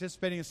out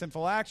participating in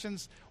sinful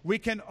actions. We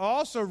can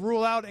also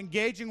rule out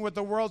engaging with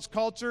the world's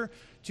culture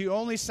to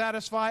only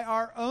satisfy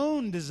our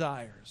own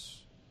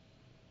desires.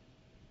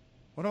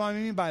 What do I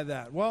mean by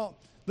that? Well,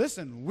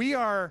 listen, we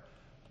are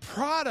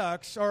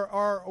products,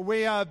 or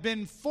we have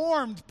been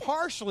formed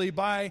partially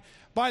by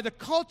the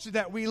culture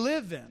that we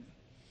live in.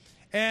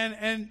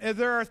 And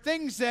there are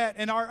things that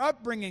in our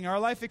upbringing, our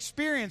life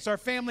experience, our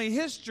family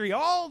history,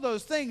 all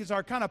those things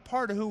are kind of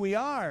part of who we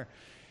are.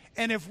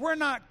 And if we're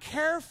not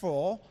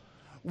careful,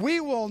 we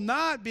will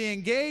not be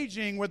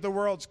engaging with the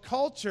world's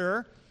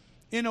culture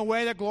in a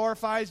way that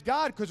glorifies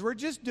God, because we're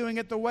just doing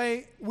it the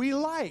way we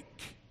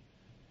like.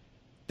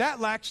 That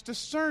lacks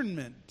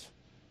discernment.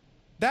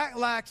 That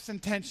lacks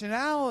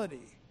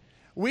intentionality.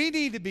 We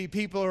need to be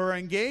people who are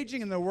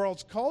engaging in the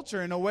world's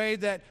culture in a way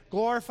that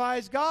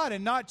glorifies God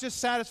and not just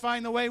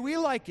satisfying the way we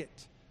like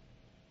it.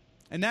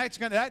 And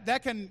that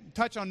can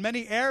touch on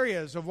many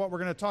areas of what we're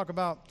going to talk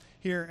about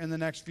here in the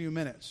next few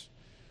minutes.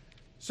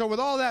 So with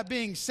all that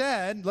being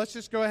said, let's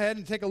just go ahead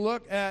and take a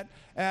look at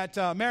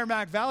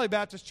Merrimack Valley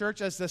Baptist Church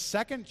as the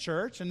second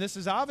church. And this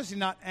is obviously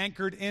not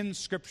anchored in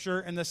Scripture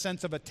in the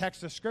sense of a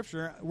text of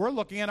Scripture. We're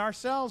looking at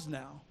ourselves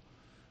now.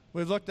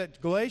 We've looked at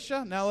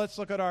Galatia. Now let's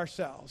look at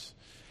ourselves.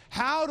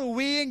 How do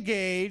we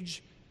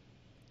engage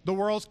the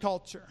world's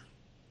culture?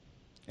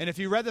 And if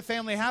you read the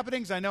family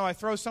happenings, I know I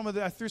threw some of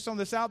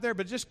this out there,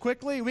 but just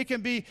quickly, we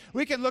can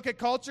look at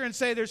culture and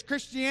say there's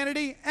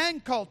Christianity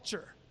and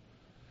culture.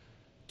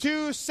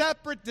 Two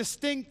separate,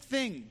 distinct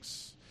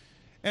things.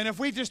 And if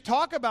we just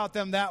talk about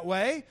them that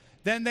way,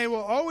 then they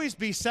will always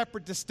be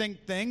separate,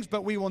 distinct things,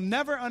 but we will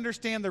never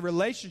understand the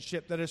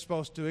relationship that is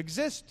supposed to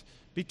exist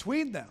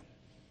between them.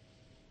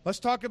 Let's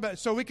talk about,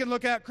 so we can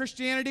look at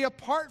Christianity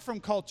apart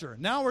from culture.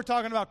 Now we're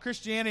talking about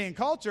Christianity and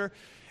culture,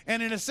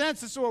 and in a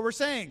sense, this is what we're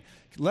saying.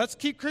 Let's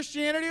keep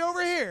Christianity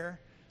over here.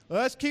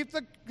 Let's keep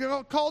the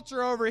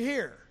culture over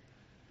here.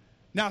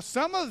 Now,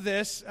 some of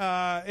this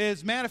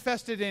is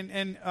manifested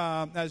in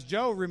as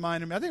Joe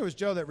reminded me, I think it was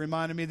Joe that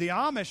reminded me, the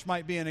Amish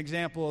might be an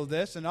example of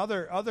this, and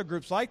other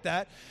groups like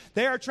that.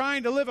 They are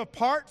trying to live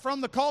apart from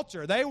the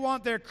culture. They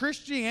want their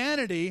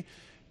Christianity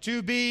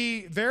to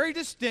be very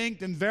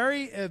distinct and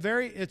very,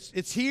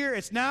 it's here,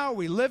 it's now,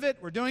 we live it,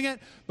 we're doing it,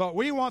 but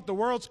we want the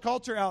world's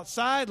culture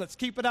outside. Let's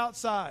keep it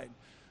outside.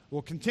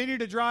 We'll continue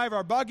to drive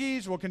our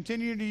buggies. We'll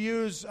continue to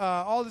use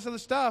all this other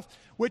stuff,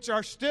 which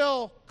are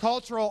still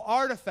cultural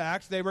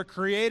artifacts. They were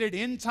created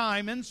in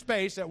time and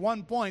space. At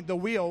one point, the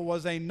wheel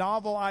was a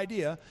novel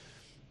idea.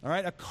 All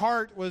right, a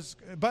cart was,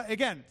 but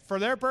again, for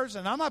their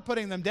person, I'm not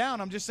putting them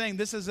down. I'm just saying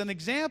this is an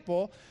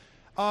example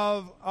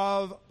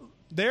of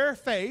their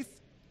faith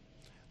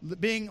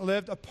being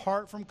lived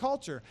apart from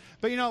culture.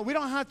 But, we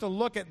don't have to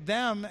look at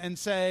them and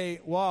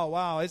say,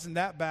 wow, isn't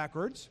that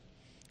backwards?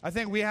 I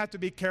think we have to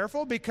be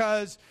careful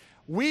because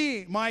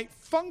we might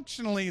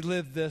functionally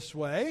live this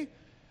way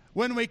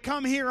when we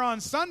come here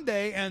on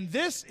Sunday and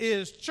this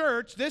is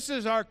church, this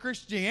is our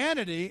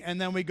Christianity,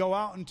 and then we go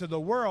out into the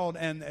world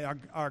and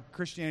our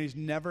Christianity is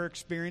never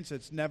experienced,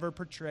 it's never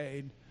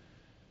portrayed.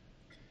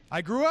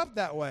 I grew up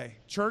that way.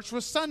 Church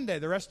was Sunday,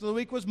 the rest of the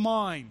week was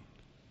mine.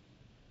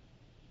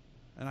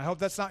 And I hope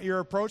that's not your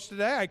approach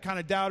today. I kind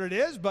of doubt it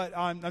is, but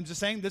I'm just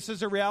saying this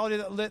is a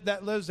reality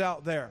that lives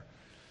out there.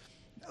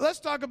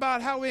 Let's talk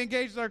about how we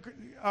engage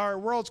our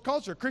world's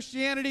culture,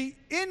 Christianity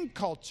in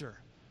culture.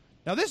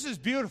 Now, this is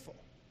beautiful.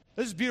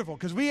 This is beautiful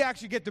because we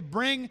actually get to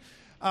bring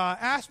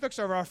aspects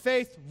of our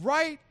faith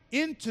right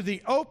into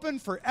the open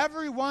for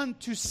everyone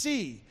to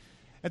see.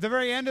 At the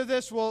very end of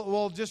this,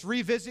 we'll just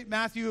revisit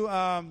Matthew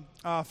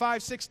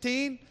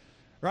 5:16,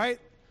 right?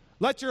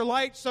 Let your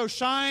light so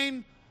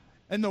shine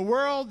in the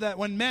world that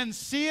when men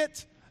see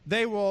it,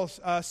 they will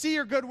see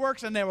your good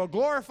works and they will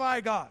glorify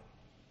God.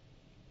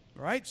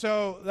 Right?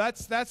 So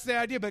that's the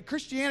idea. But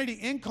Christianity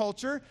in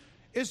culture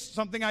is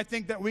something I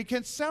think that we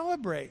can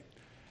celebrate.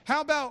 How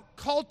about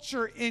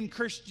culture in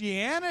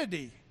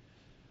Christianity?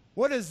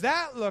 What does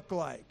that look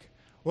like?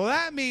 Well,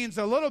 that means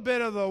a little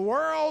bit of the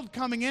world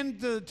coming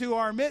into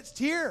our midst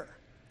here.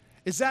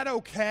 Is that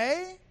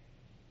okay?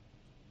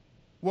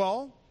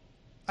 Well,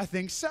 I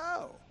think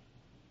so.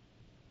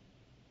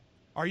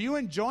 Are you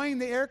enjoying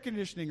the air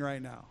conditioning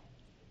right now?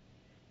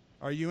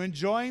 Are you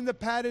enjoying the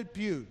padded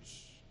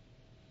pews?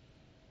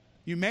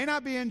 You may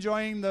not be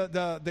enjoying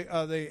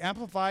the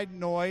amplified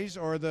noise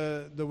or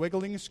the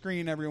wiggling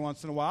screen every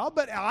once in a while,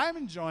 but I'm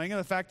enjoying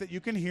the fact that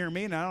you can hear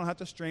me and I don't have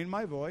to strain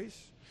my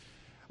voice.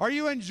 Are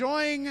you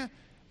enjoying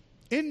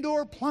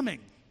indoor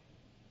plumbing?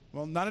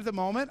 Well, not at the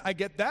moment. I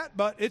get that,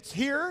 but it's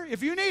here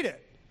if you need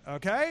it,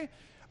 okay?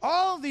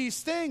 All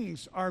these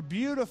things are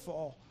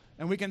beautiful,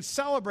 and we can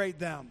celebrate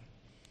them.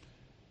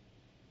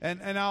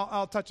 And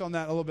I'll touch on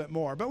that a little bit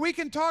more. But we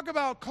can talk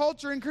about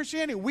culture in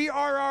Christianity. We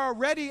are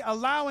already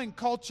allowing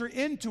culture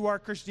into our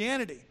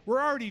Christianity. We're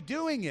already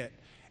doing it,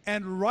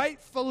 and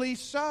rightfully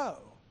so.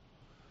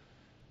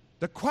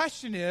 The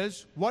question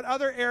is, what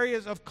other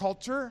areas of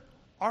culture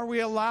are we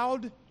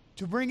allowed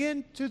to bring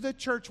into the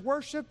church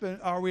worship?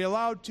 And are we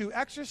allowed to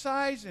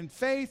exercise in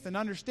faith and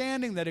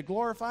understanding that it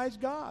glorifies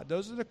God?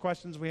 Those are the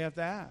questions we have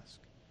to ask.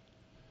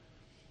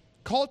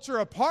 Culture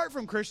apart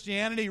from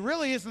Christianity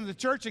really isn't the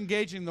church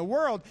engaging the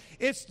world.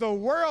 It's the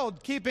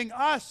world keeping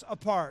us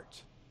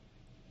apart.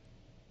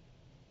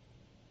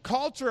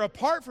 Culture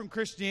apart from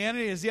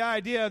Christianity is the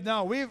idea of,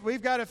 no,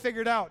 we've got it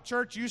figured out.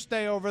 Church, you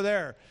stay over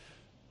there.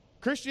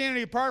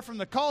 Christianity apart from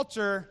the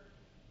culture,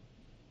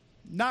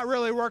 not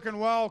really working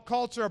well.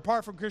 Culture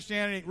apart from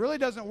Christianity really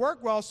doesn't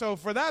work well. So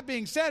for that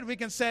being said, we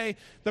can say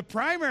the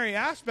primary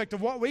aspect of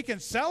what we can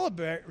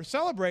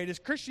celebrate is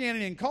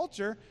Christianity and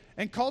culture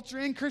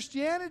in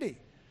Christianity.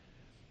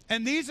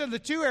 And these are the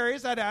two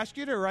areas I'd ask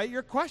you to write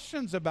your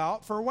questions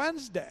about for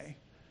Wednesday.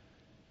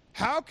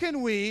 How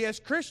can we as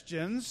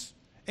Christians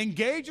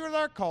engage with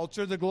our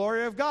culture the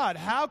glory of God?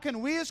 How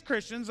can we as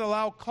Christians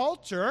allow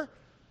culture,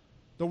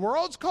 the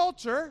world's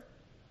culture,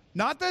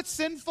 not that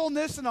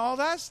sinfulness and all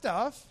that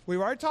stuff, we've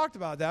already talked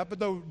about that, but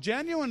the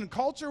genuine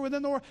culture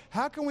within the world,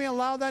 how can we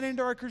allow that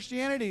into our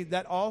Christianity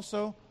that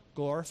also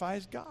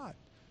glorifies God?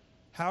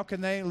 How can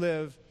they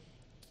live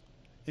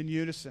in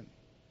unison?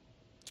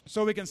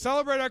 So we can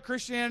celebrate our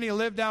Christianity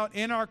lived out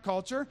in our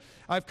culture.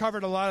 I've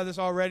covered a lot of this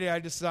already. I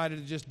decided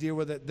to just deal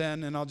with it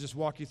then, and I'll just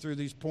walk you through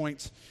these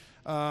points.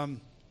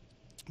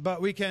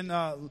 But we can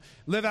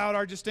live out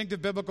our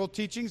distinctive biblical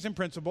teachings and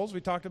principles.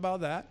 We talked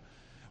about that.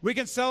 We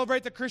can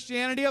celebrate the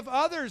Christianity of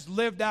others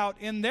lived out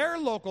in their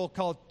local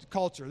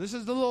culture. This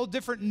is a little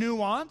different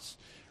nuance,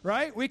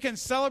 right? We can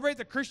celebrate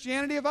the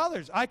Christianity of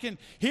others.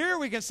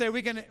 We can say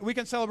we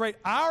can celebrate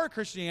our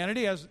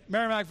Christianity as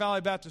Merrimack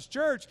Valley Baptist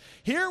Church.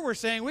 Here we're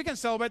saying we can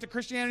celebrate the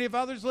Christianity of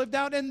others lived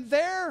out in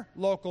their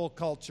local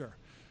culture.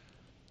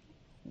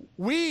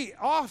 We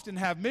often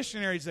have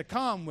missionaries that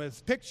come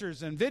with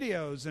pictures and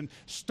videos and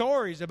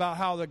stories about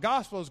how the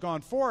gospel has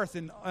gone forth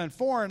in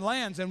foreign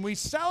lands, and we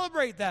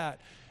celebrate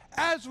that,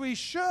 as we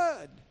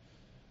should.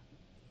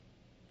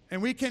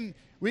 And we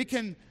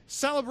can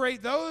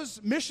celebrate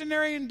those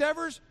missionary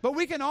endeavors, but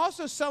we can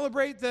also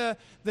celebrate the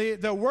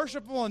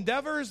worshipful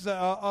endeavors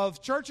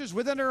of churches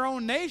within our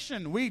own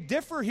nation. We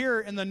differ here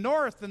in the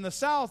north and the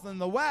south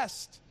and the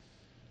west.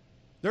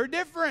 They're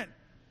different,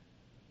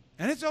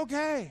 and it's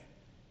okay.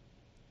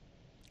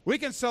 We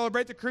can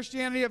celebrate the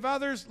Christianity of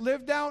others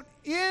lived out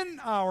in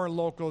our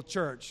local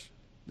church.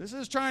 This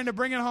is trying to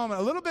bring it home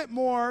a little bit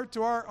more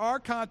to our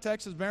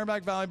context as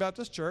Merrimack Valley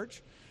Baptist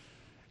Church.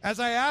 As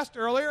I asked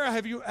earlier,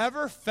 have you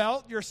ever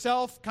felt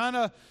yourself kind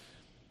of,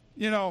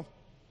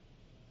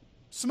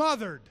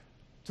 smothered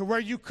to where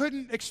you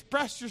couldn't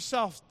express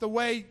yourself the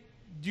way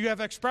you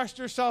have expressed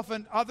yourself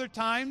in other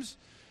times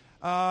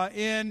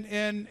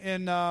in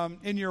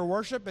your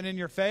worship and in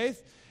your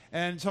faith?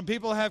 And some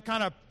people have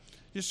kind of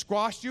just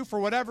squashed you for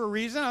whatever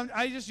reason.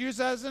 I just use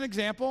that as an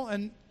example,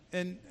 and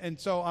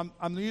so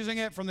I'm using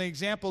it from the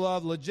example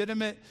of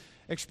legitimate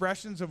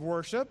expressions of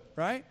worship,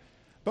 right?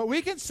 But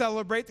we can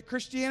celebrate the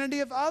Christianity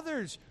of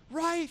others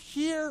right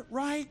here,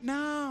 right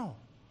now.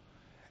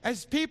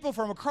 As people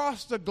from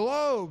across the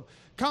globe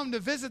come to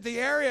visit the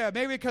area,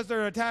 maybe because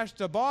they're attached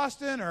to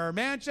Boston or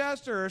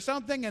Manchester or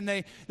something, and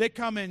they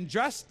come in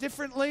dressed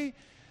differently.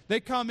 They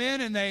come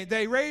in and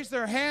they raise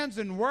their hands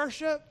in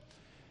worship.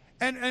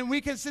 And we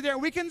can sit there,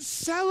 we can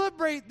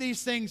celebrate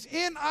these things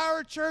in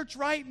our church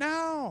right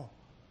now.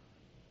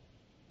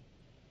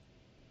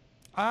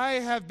 I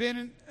have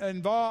been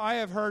involved, I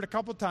have heard a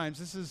couple times,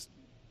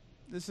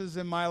 this is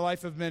in my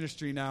life of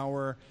ministry now,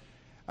 where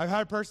I've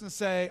had a person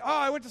say,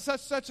 I went to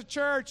such a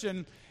church,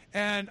 and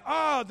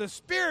the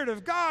Spirit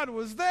of God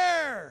was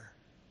there.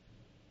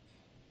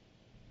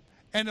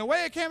 And the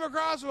way it came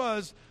across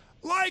was,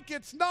 like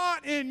it's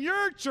not in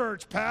your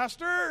church,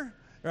 Pastor.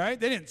 Right?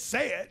 They didn't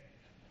say it.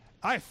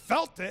 I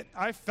felt it.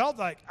 I felt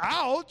like,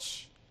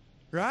 ouch,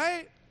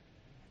 right?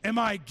 Am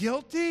I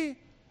guilty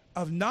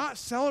of not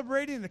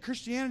celebrating the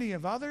Christianity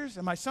of others?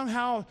 Am I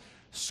somehow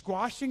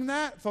squashing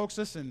that? Folks,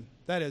 listen,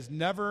 that is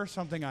never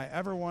something I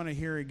ever want to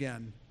hear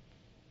again.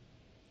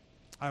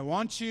 I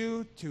want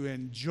you to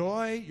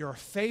enjoy your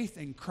faith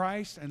in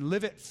Christ and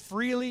live it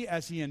freely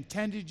as He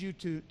intended you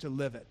to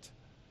live it.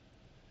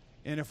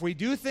 And if we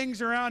do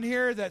things around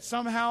here that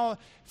somehow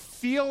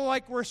feel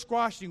like we're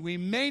squashing, we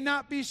may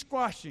not be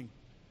squashing.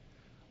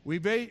 We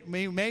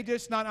may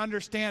just not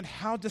understand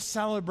how to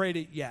celebrate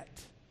it yet.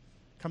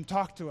 Come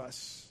talk to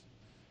us.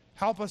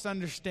 Help us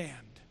understand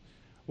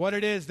what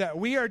it is that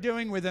we are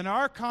doing within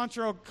our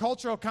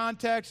cultural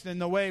context and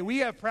the way we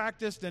have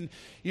practiced. And,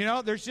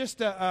 there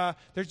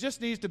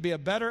just needs to be a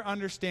better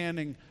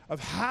understanding of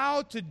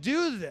how to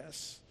do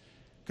this,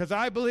 because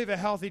I believe a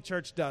healthy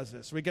church does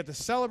this. We get to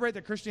celebrate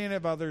the Christianity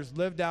of others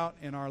lived out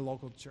in our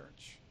local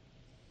church.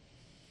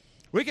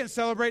 We can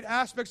celebrate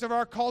aspects of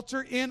our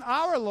culture in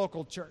our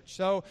local church.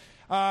 So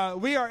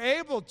we are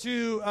able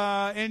to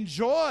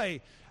enjoy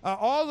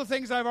all the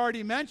things I've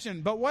already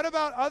mentioned. But what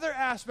about other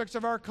aspects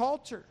of our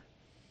culture?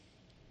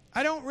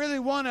 I don't really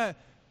want to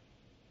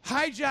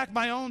hijack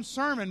my own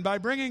sermon by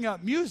bringing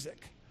up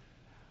music.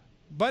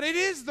 But it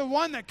is the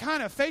one that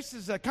kind of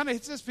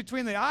hits us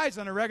between the eyes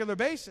on a regular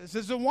basis.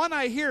 It's the one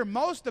I hear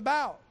most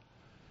about.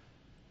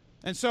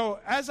 And so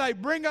as I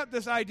bring up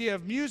this idea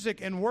of music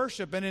and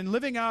worship and in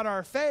living out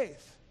our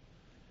faith,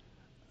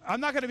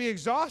 I'm not going to be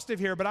exhaustive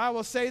here, but I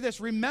will say this.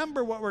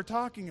 Remember what we're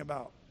talking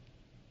about.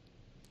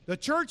 The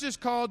church is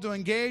called to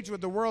engage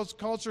with the world's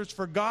cultures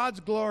for God's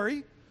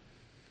glory.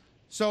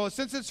 So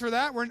since it's for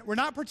that, we're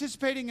not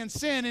participating in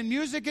sin, and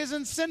music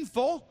isn't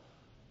sinful.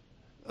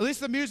 At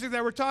least the music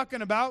that we're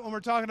talking about when we're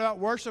talking about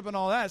worship and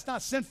all that, it's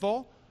not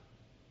sinful.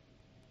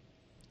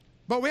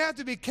 But we have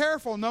to be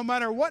careful no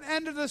matter what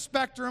end of the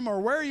spectrum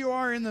or where you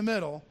are in the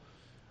middle.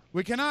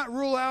 We cannot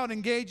rule out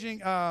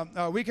engaging,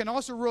 we can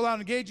also rule out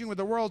engaging with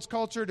the world's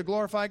culture to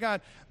glorify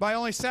God by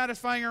only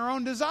satisfying our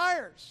own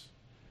desires.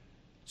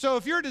 So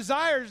if your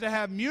desire is to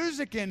have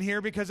music in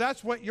here because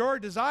that's what your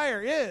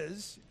desire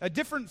is, a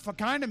different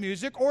kind of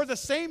music or the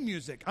same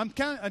music, I'm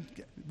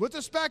with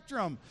the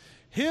spectrum,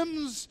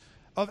 hymns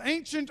of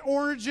ancient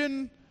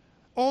origin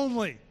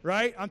only,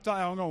 right? I'm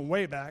going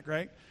way back,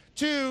 right?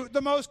 To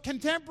the most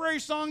contemporary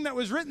song that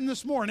was written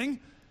this morning,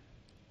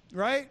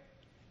 right?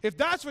 If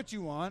that's what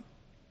you want,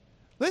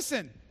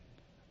 listen,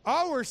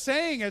 all we're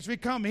saying as we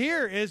come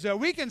here is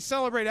we can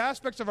celebrate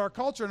aspects of our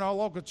culture in our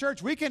local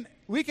church. We can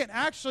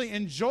actually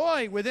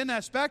enjoy within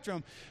that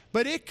spectrum,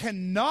 but it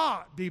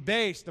cannot be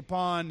based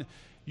upon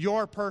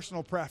your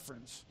personal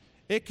preference.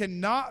 It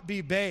cannot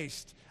be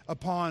based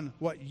upon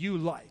what you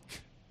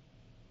like.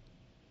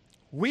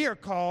 We are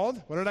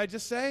called, what did I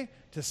just say?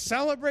 To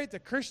celebrate the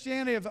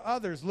Christianity of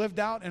others lived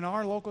out in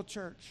our local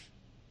church.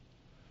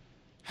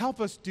 Help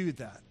us do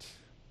that.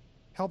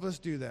 Help us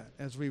do that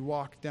as we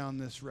walk down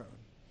this road.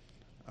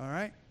 All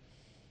right?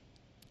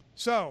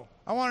 So,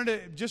 I wanted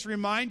to just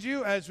remind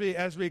you as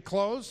we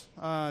close,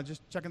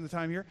 just checking the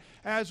time here,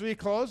 as we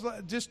close,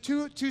 just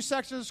two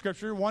sections of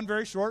Scripture, one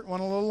very short, one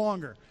a little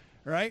longer.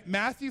 All right?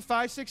 Matthew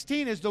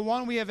 5:16 is the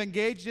one we have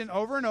engaged in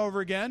over and over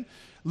again.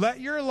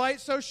 Let your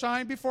light so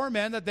shine before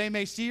men that they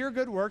may see your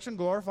good works and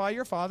glorify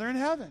your Father in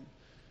heaven.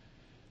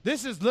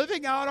 This is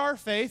living out our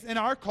faith in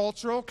our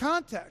cultural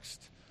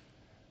context.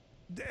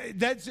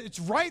 It's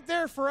right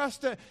there for us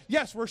to,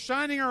 yes, we're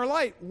shining our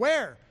light.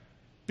 Where?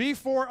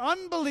 Before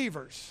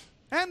unbelievers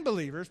and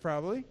believers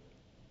probably,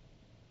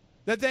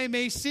 that they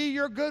may see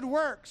your good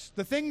works,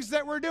 the things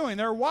that we're doing.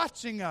 They're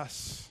watching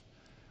us.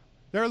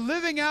 They're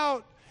living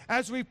out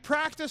as we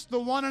practice the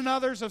one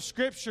another's of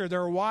Scripture.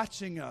 They're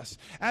watching us.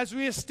 As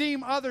we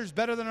esteem others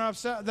better than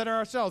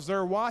ourselves,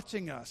 they're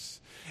watching us.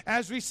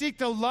 As we seek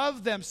to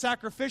love them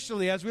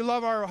sacrificially, as we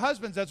love our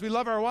husbands, as we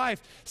love our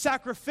wife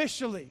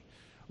sacrificially.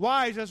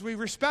 Wives, as we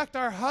respect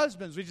our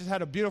husbands. We just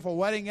had a beautiful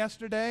wedding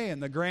yesterday,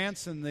 and the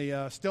Grants and the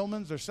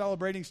Stillmans are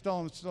celebrating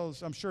still,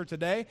 I'm sure,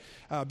 today.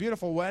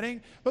 Beautiful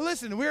wedding. But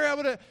listen, we're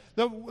able to,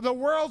 the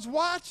world's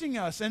watching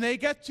us, and they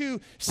get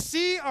to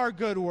see our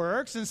good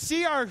works and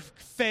see our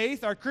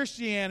faith, our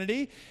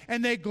Christianity,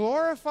 and they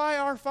glorify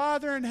our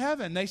Father in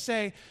heaven. They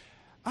say,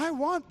 I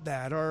want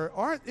that,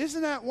 or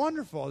isn't that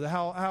wonderful,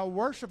 how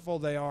worshipful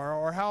they are,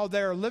 or how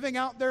they're living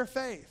out their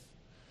faith.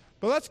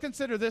 But let's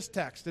consider this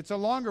text. It's a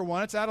longer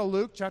one. It's out of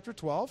Luke chapter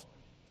 12.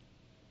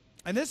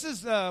 And this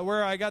is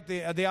where I got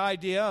the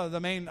idea, the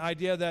main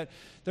idea, that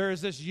there is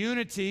this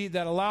unity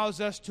that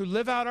allows us to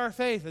live out our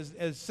faith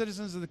as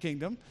citizens of the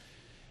kingdom.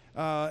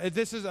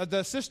 This is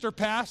the sister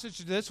passage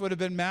to this would have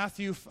been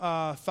Matthew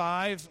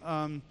 5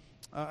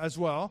 as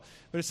well.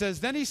 But it says,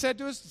 Then he said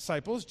to his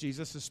disciples,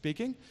 Jesus is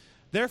speaking,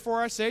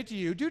 Therefore I say to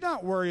you, do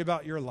not worry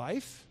about your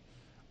life,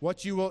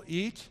 what you will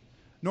eat,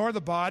 nor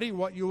the body,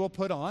 what you will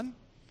put on.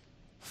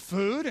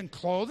 Food and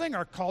clothing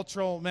are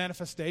cultural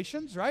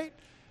manifestations, right?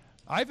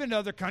 I've been to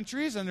other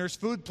countries, and there's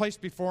food placed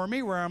before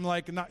me where I'm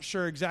like not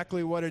sure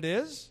exactly what it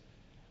is,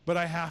 but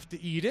I have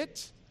to eat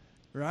it,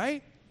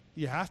 right?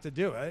 You have to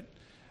do it.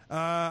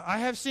 I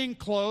have seen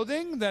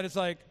clothing that is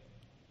like,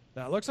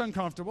 that looks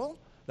uncomfortable,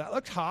 that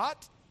looks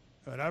hot,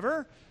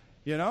 whatever,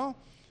 you know.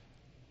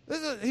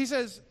 He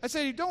says, I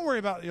say, don't worry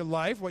about your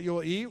life, what you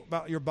will eat,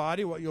 about your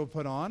body, what you will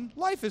put on.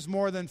 Life is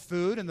more than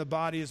food, and the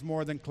body is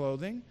more than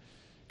clothing.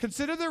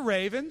 Consider the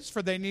ravens,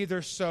 for they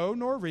neither sow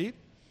nor reap,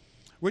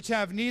 which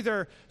have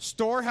neither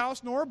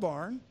storehouse nor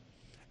barn,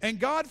 and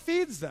God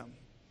feeds them.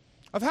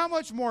 Of how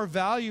much more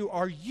value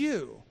are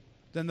you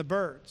than the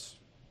birds?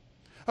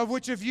 Of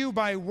which of you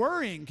by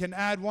worrying can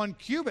add 1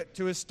 cubit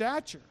to his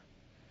stature?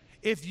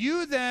 If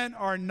you then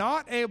are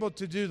not able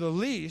to do the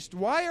least,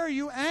 why are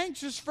you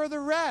anxious for the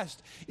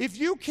rest? If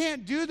you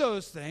can't do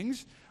those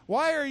things,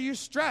 why are you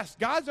stressed?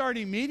 God's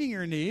already meeting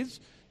your needs.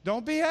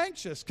 Don't be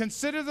anxious.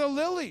 Consider the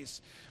lilies,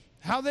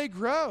 how they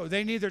grow.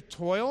 They neither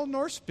toil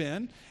nor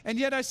spin. And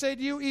yet I say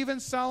to you, even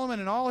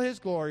Solomon in all his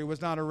glory was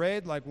not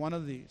arrayed like one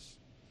of these.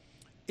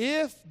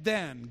 If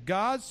then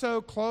God so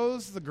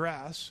clothes the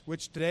grass,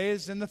 which today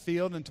is in the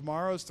field and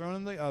tomorrow is thrown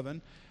in the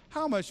oven,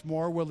 how much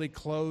more will he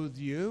clothe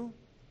you,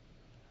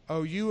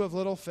 O you of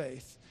little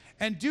faith?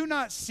 And do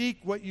not seek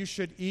what you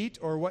should eat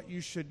or what you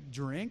should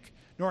drink,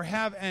 nor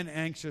have an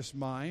anxious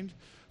mind.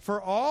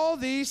 For all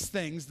these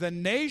things the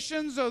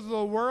nations of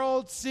the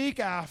world seek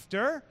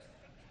after,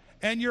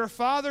 and your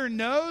Father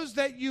knows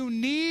that you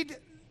need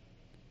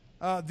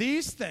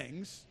these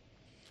things.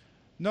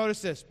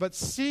 Notice this, but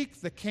seek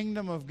the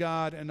kingdom of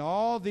God, and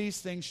all these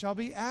things shall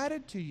be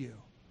added to you.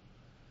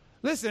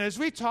 Listen, as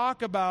we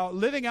talk about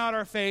living out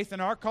our faith in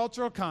our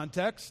cultural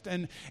context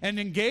and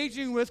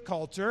engaging with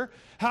culture,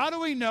 how do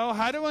we know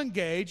how to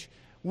engage?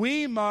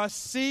 We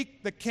must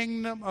seek the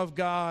kingdom of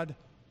God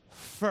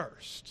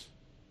first.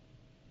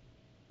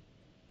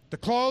 The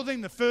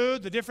clothing, the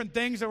food, the different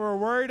things that we're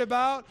worried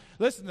about.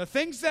 Listen, the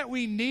things that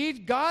we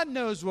need, God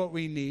knows what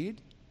we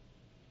need.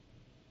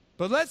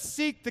 But let's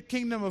seek the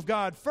kingdom of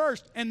God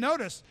first. And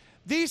notice,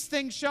 these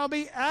things shall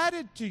be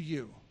added to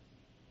you.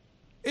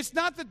 It's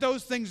not that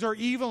those things are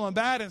evil and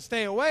bad and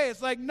stay away.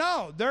 It's like,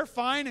 no, they're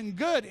fine and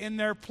good in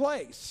their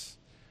place.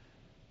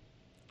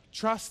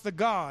 Trust the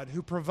God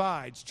who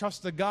provides.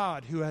 Trust the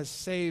God who has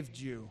saved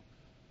you.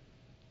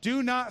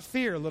 Do not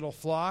fear, little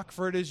flock,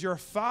 for it is your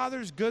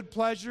Father's good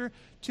pleasure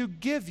to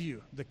give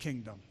you the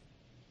kingdom.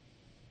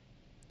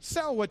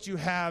 Sell what you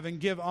have and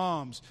give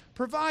alms.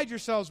 Provide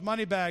yourselves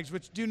money bags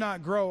which do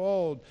not grow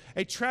old,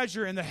 a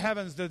treasure in the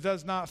heavens that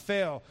does not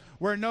fail,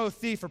 where no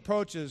thief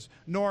approaches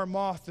nor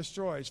moth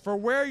destroys. For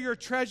where your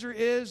treasure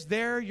is,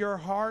 there your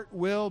heart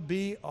will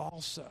be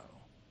also.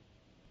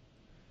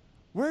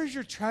 Where's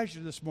your treasure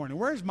this morning?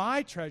 Where's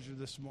my treasure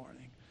this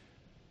morning?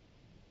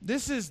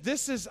 This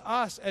is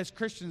us as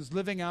Christians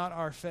living out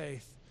our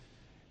faith.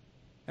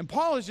 And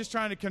Paul is just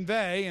trying to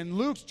convey, and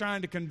Luke's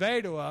trying to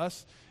convey to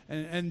us,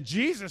 and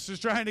Jesus is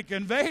trying to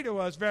convey to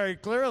us very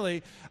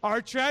clearly,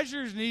 our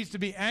treasures needs to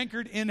be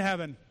anchored in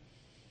heaven.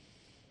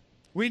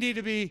 We need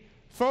to be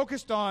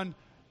focused on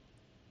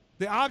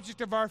the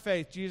object of our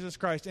faith, Jesus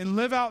Christ, and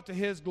live out to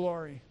His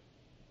glory.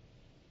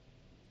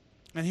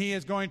 And He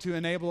is going to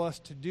enable us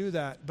to do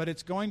that, but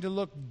it's going to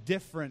look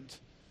different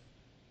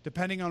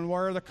depending on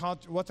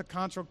what the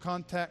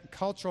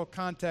cultural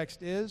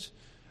context is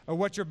or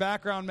what your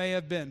background may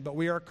have been. But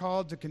we are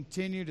called to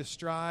continue to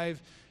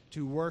strive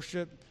to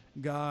worship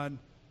God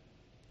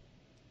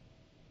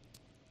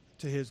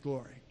to His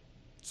glory.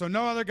 So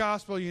no other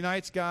gospel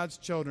unites God's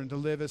children to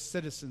live as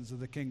citizens of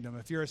the kingdom.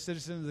 If you're a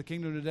citizen of the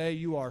kingdom today,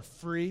 you are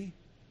free,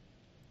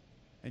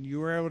 and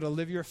you are able to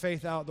live your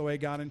faith out the way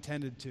God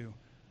intended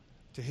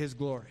to His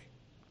glory.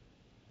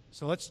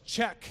 So let's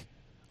check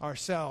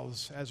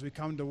ourselves as we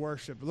come to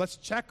worship. Let's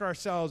check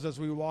ourselves as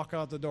we walk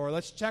out the door.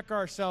 Let's check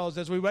ourselves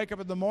as we wake up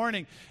in the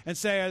morning and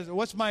say,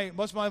 what's my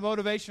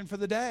motivation for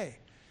the day?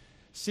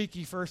 Seek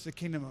ye first the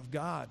kingdom of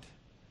God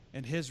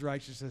and His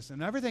righteousness,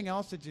 and everything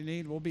else that you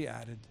need will be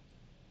added.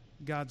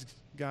 God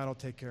will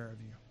take care of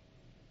you.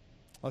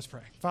 Let's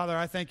pray. Father,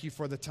 I thank you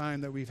for the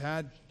time that we've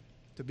had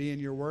to be in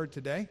your word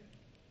today.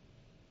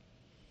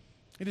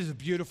 It is a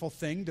beautiful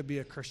thing to be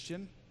a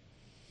Christian.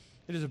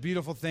 It is a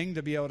beautiful thing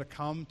to be able to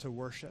come to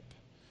worship.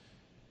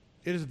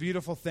 It is a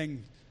beautiful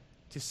thing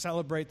to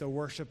celebrate the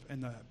worship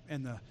and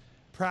the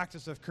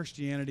practice of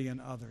Christianity in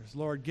others.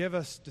 Lord, give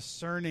us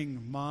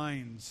discerning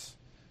minds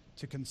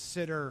to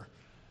consider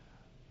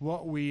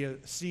what we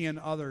see in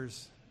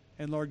others.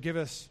 And Lord, give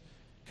us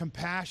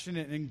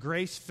compassionate and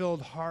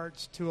grace-filled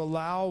hearts to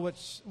allow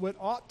what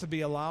ought to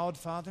be allowed,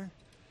 Father.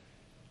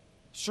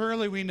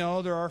 Surely we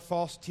know there are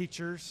false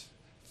teachers.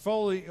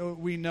 Fully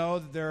we know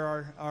that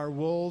there are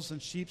wolves in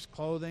sheep's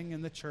clothing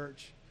in the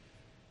church,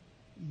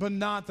 but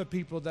not the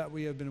people that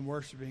we have been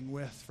worshiping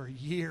with for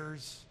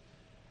years.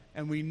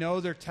 And we know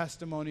their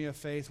testimony of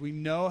faith. We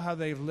know how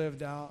they've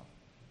lived out.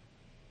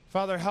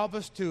 Father, help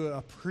us to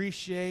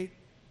appreciate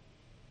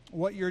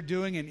what you're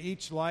doing in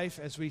each life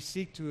as we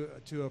seek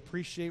to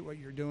appreciate what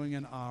you're doing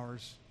in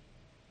ours.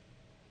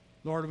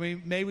 Lord,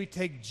 may we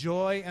take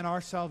joy in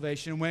our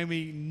salvation when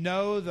we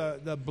know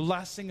the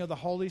blessing of the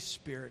Holy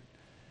Spirit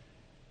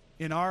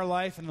in our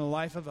life and in the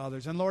life of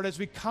others. And Lord, as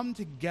we come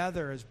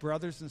together as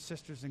brothers and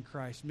sisters in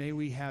Christ, may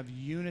we have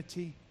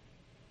unity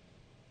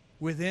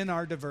within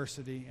our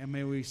diversity, and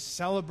may we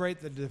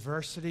celebrate the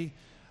diversity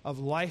of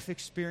life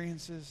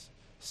experiences,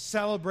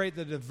 celebrate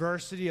the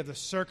diversity of the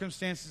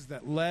circumstances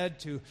that led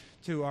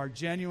to our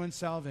genuine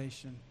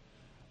salvation.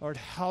 Lord,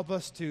 help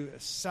us to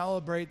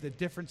celebrate the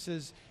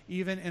differences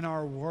even in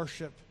our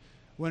worship,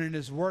 when it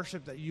is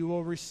worship that you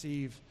will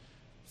receive.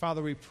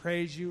 Father, we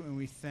praise you and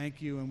we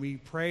thank you, and we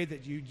pray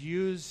that you'd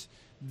use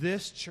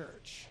this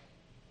church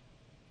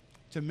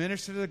to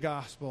minister the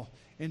gospel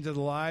into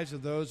the lives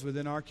of those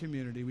within our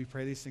community. We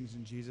pray these things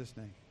in Jesus'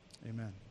 name. Amen.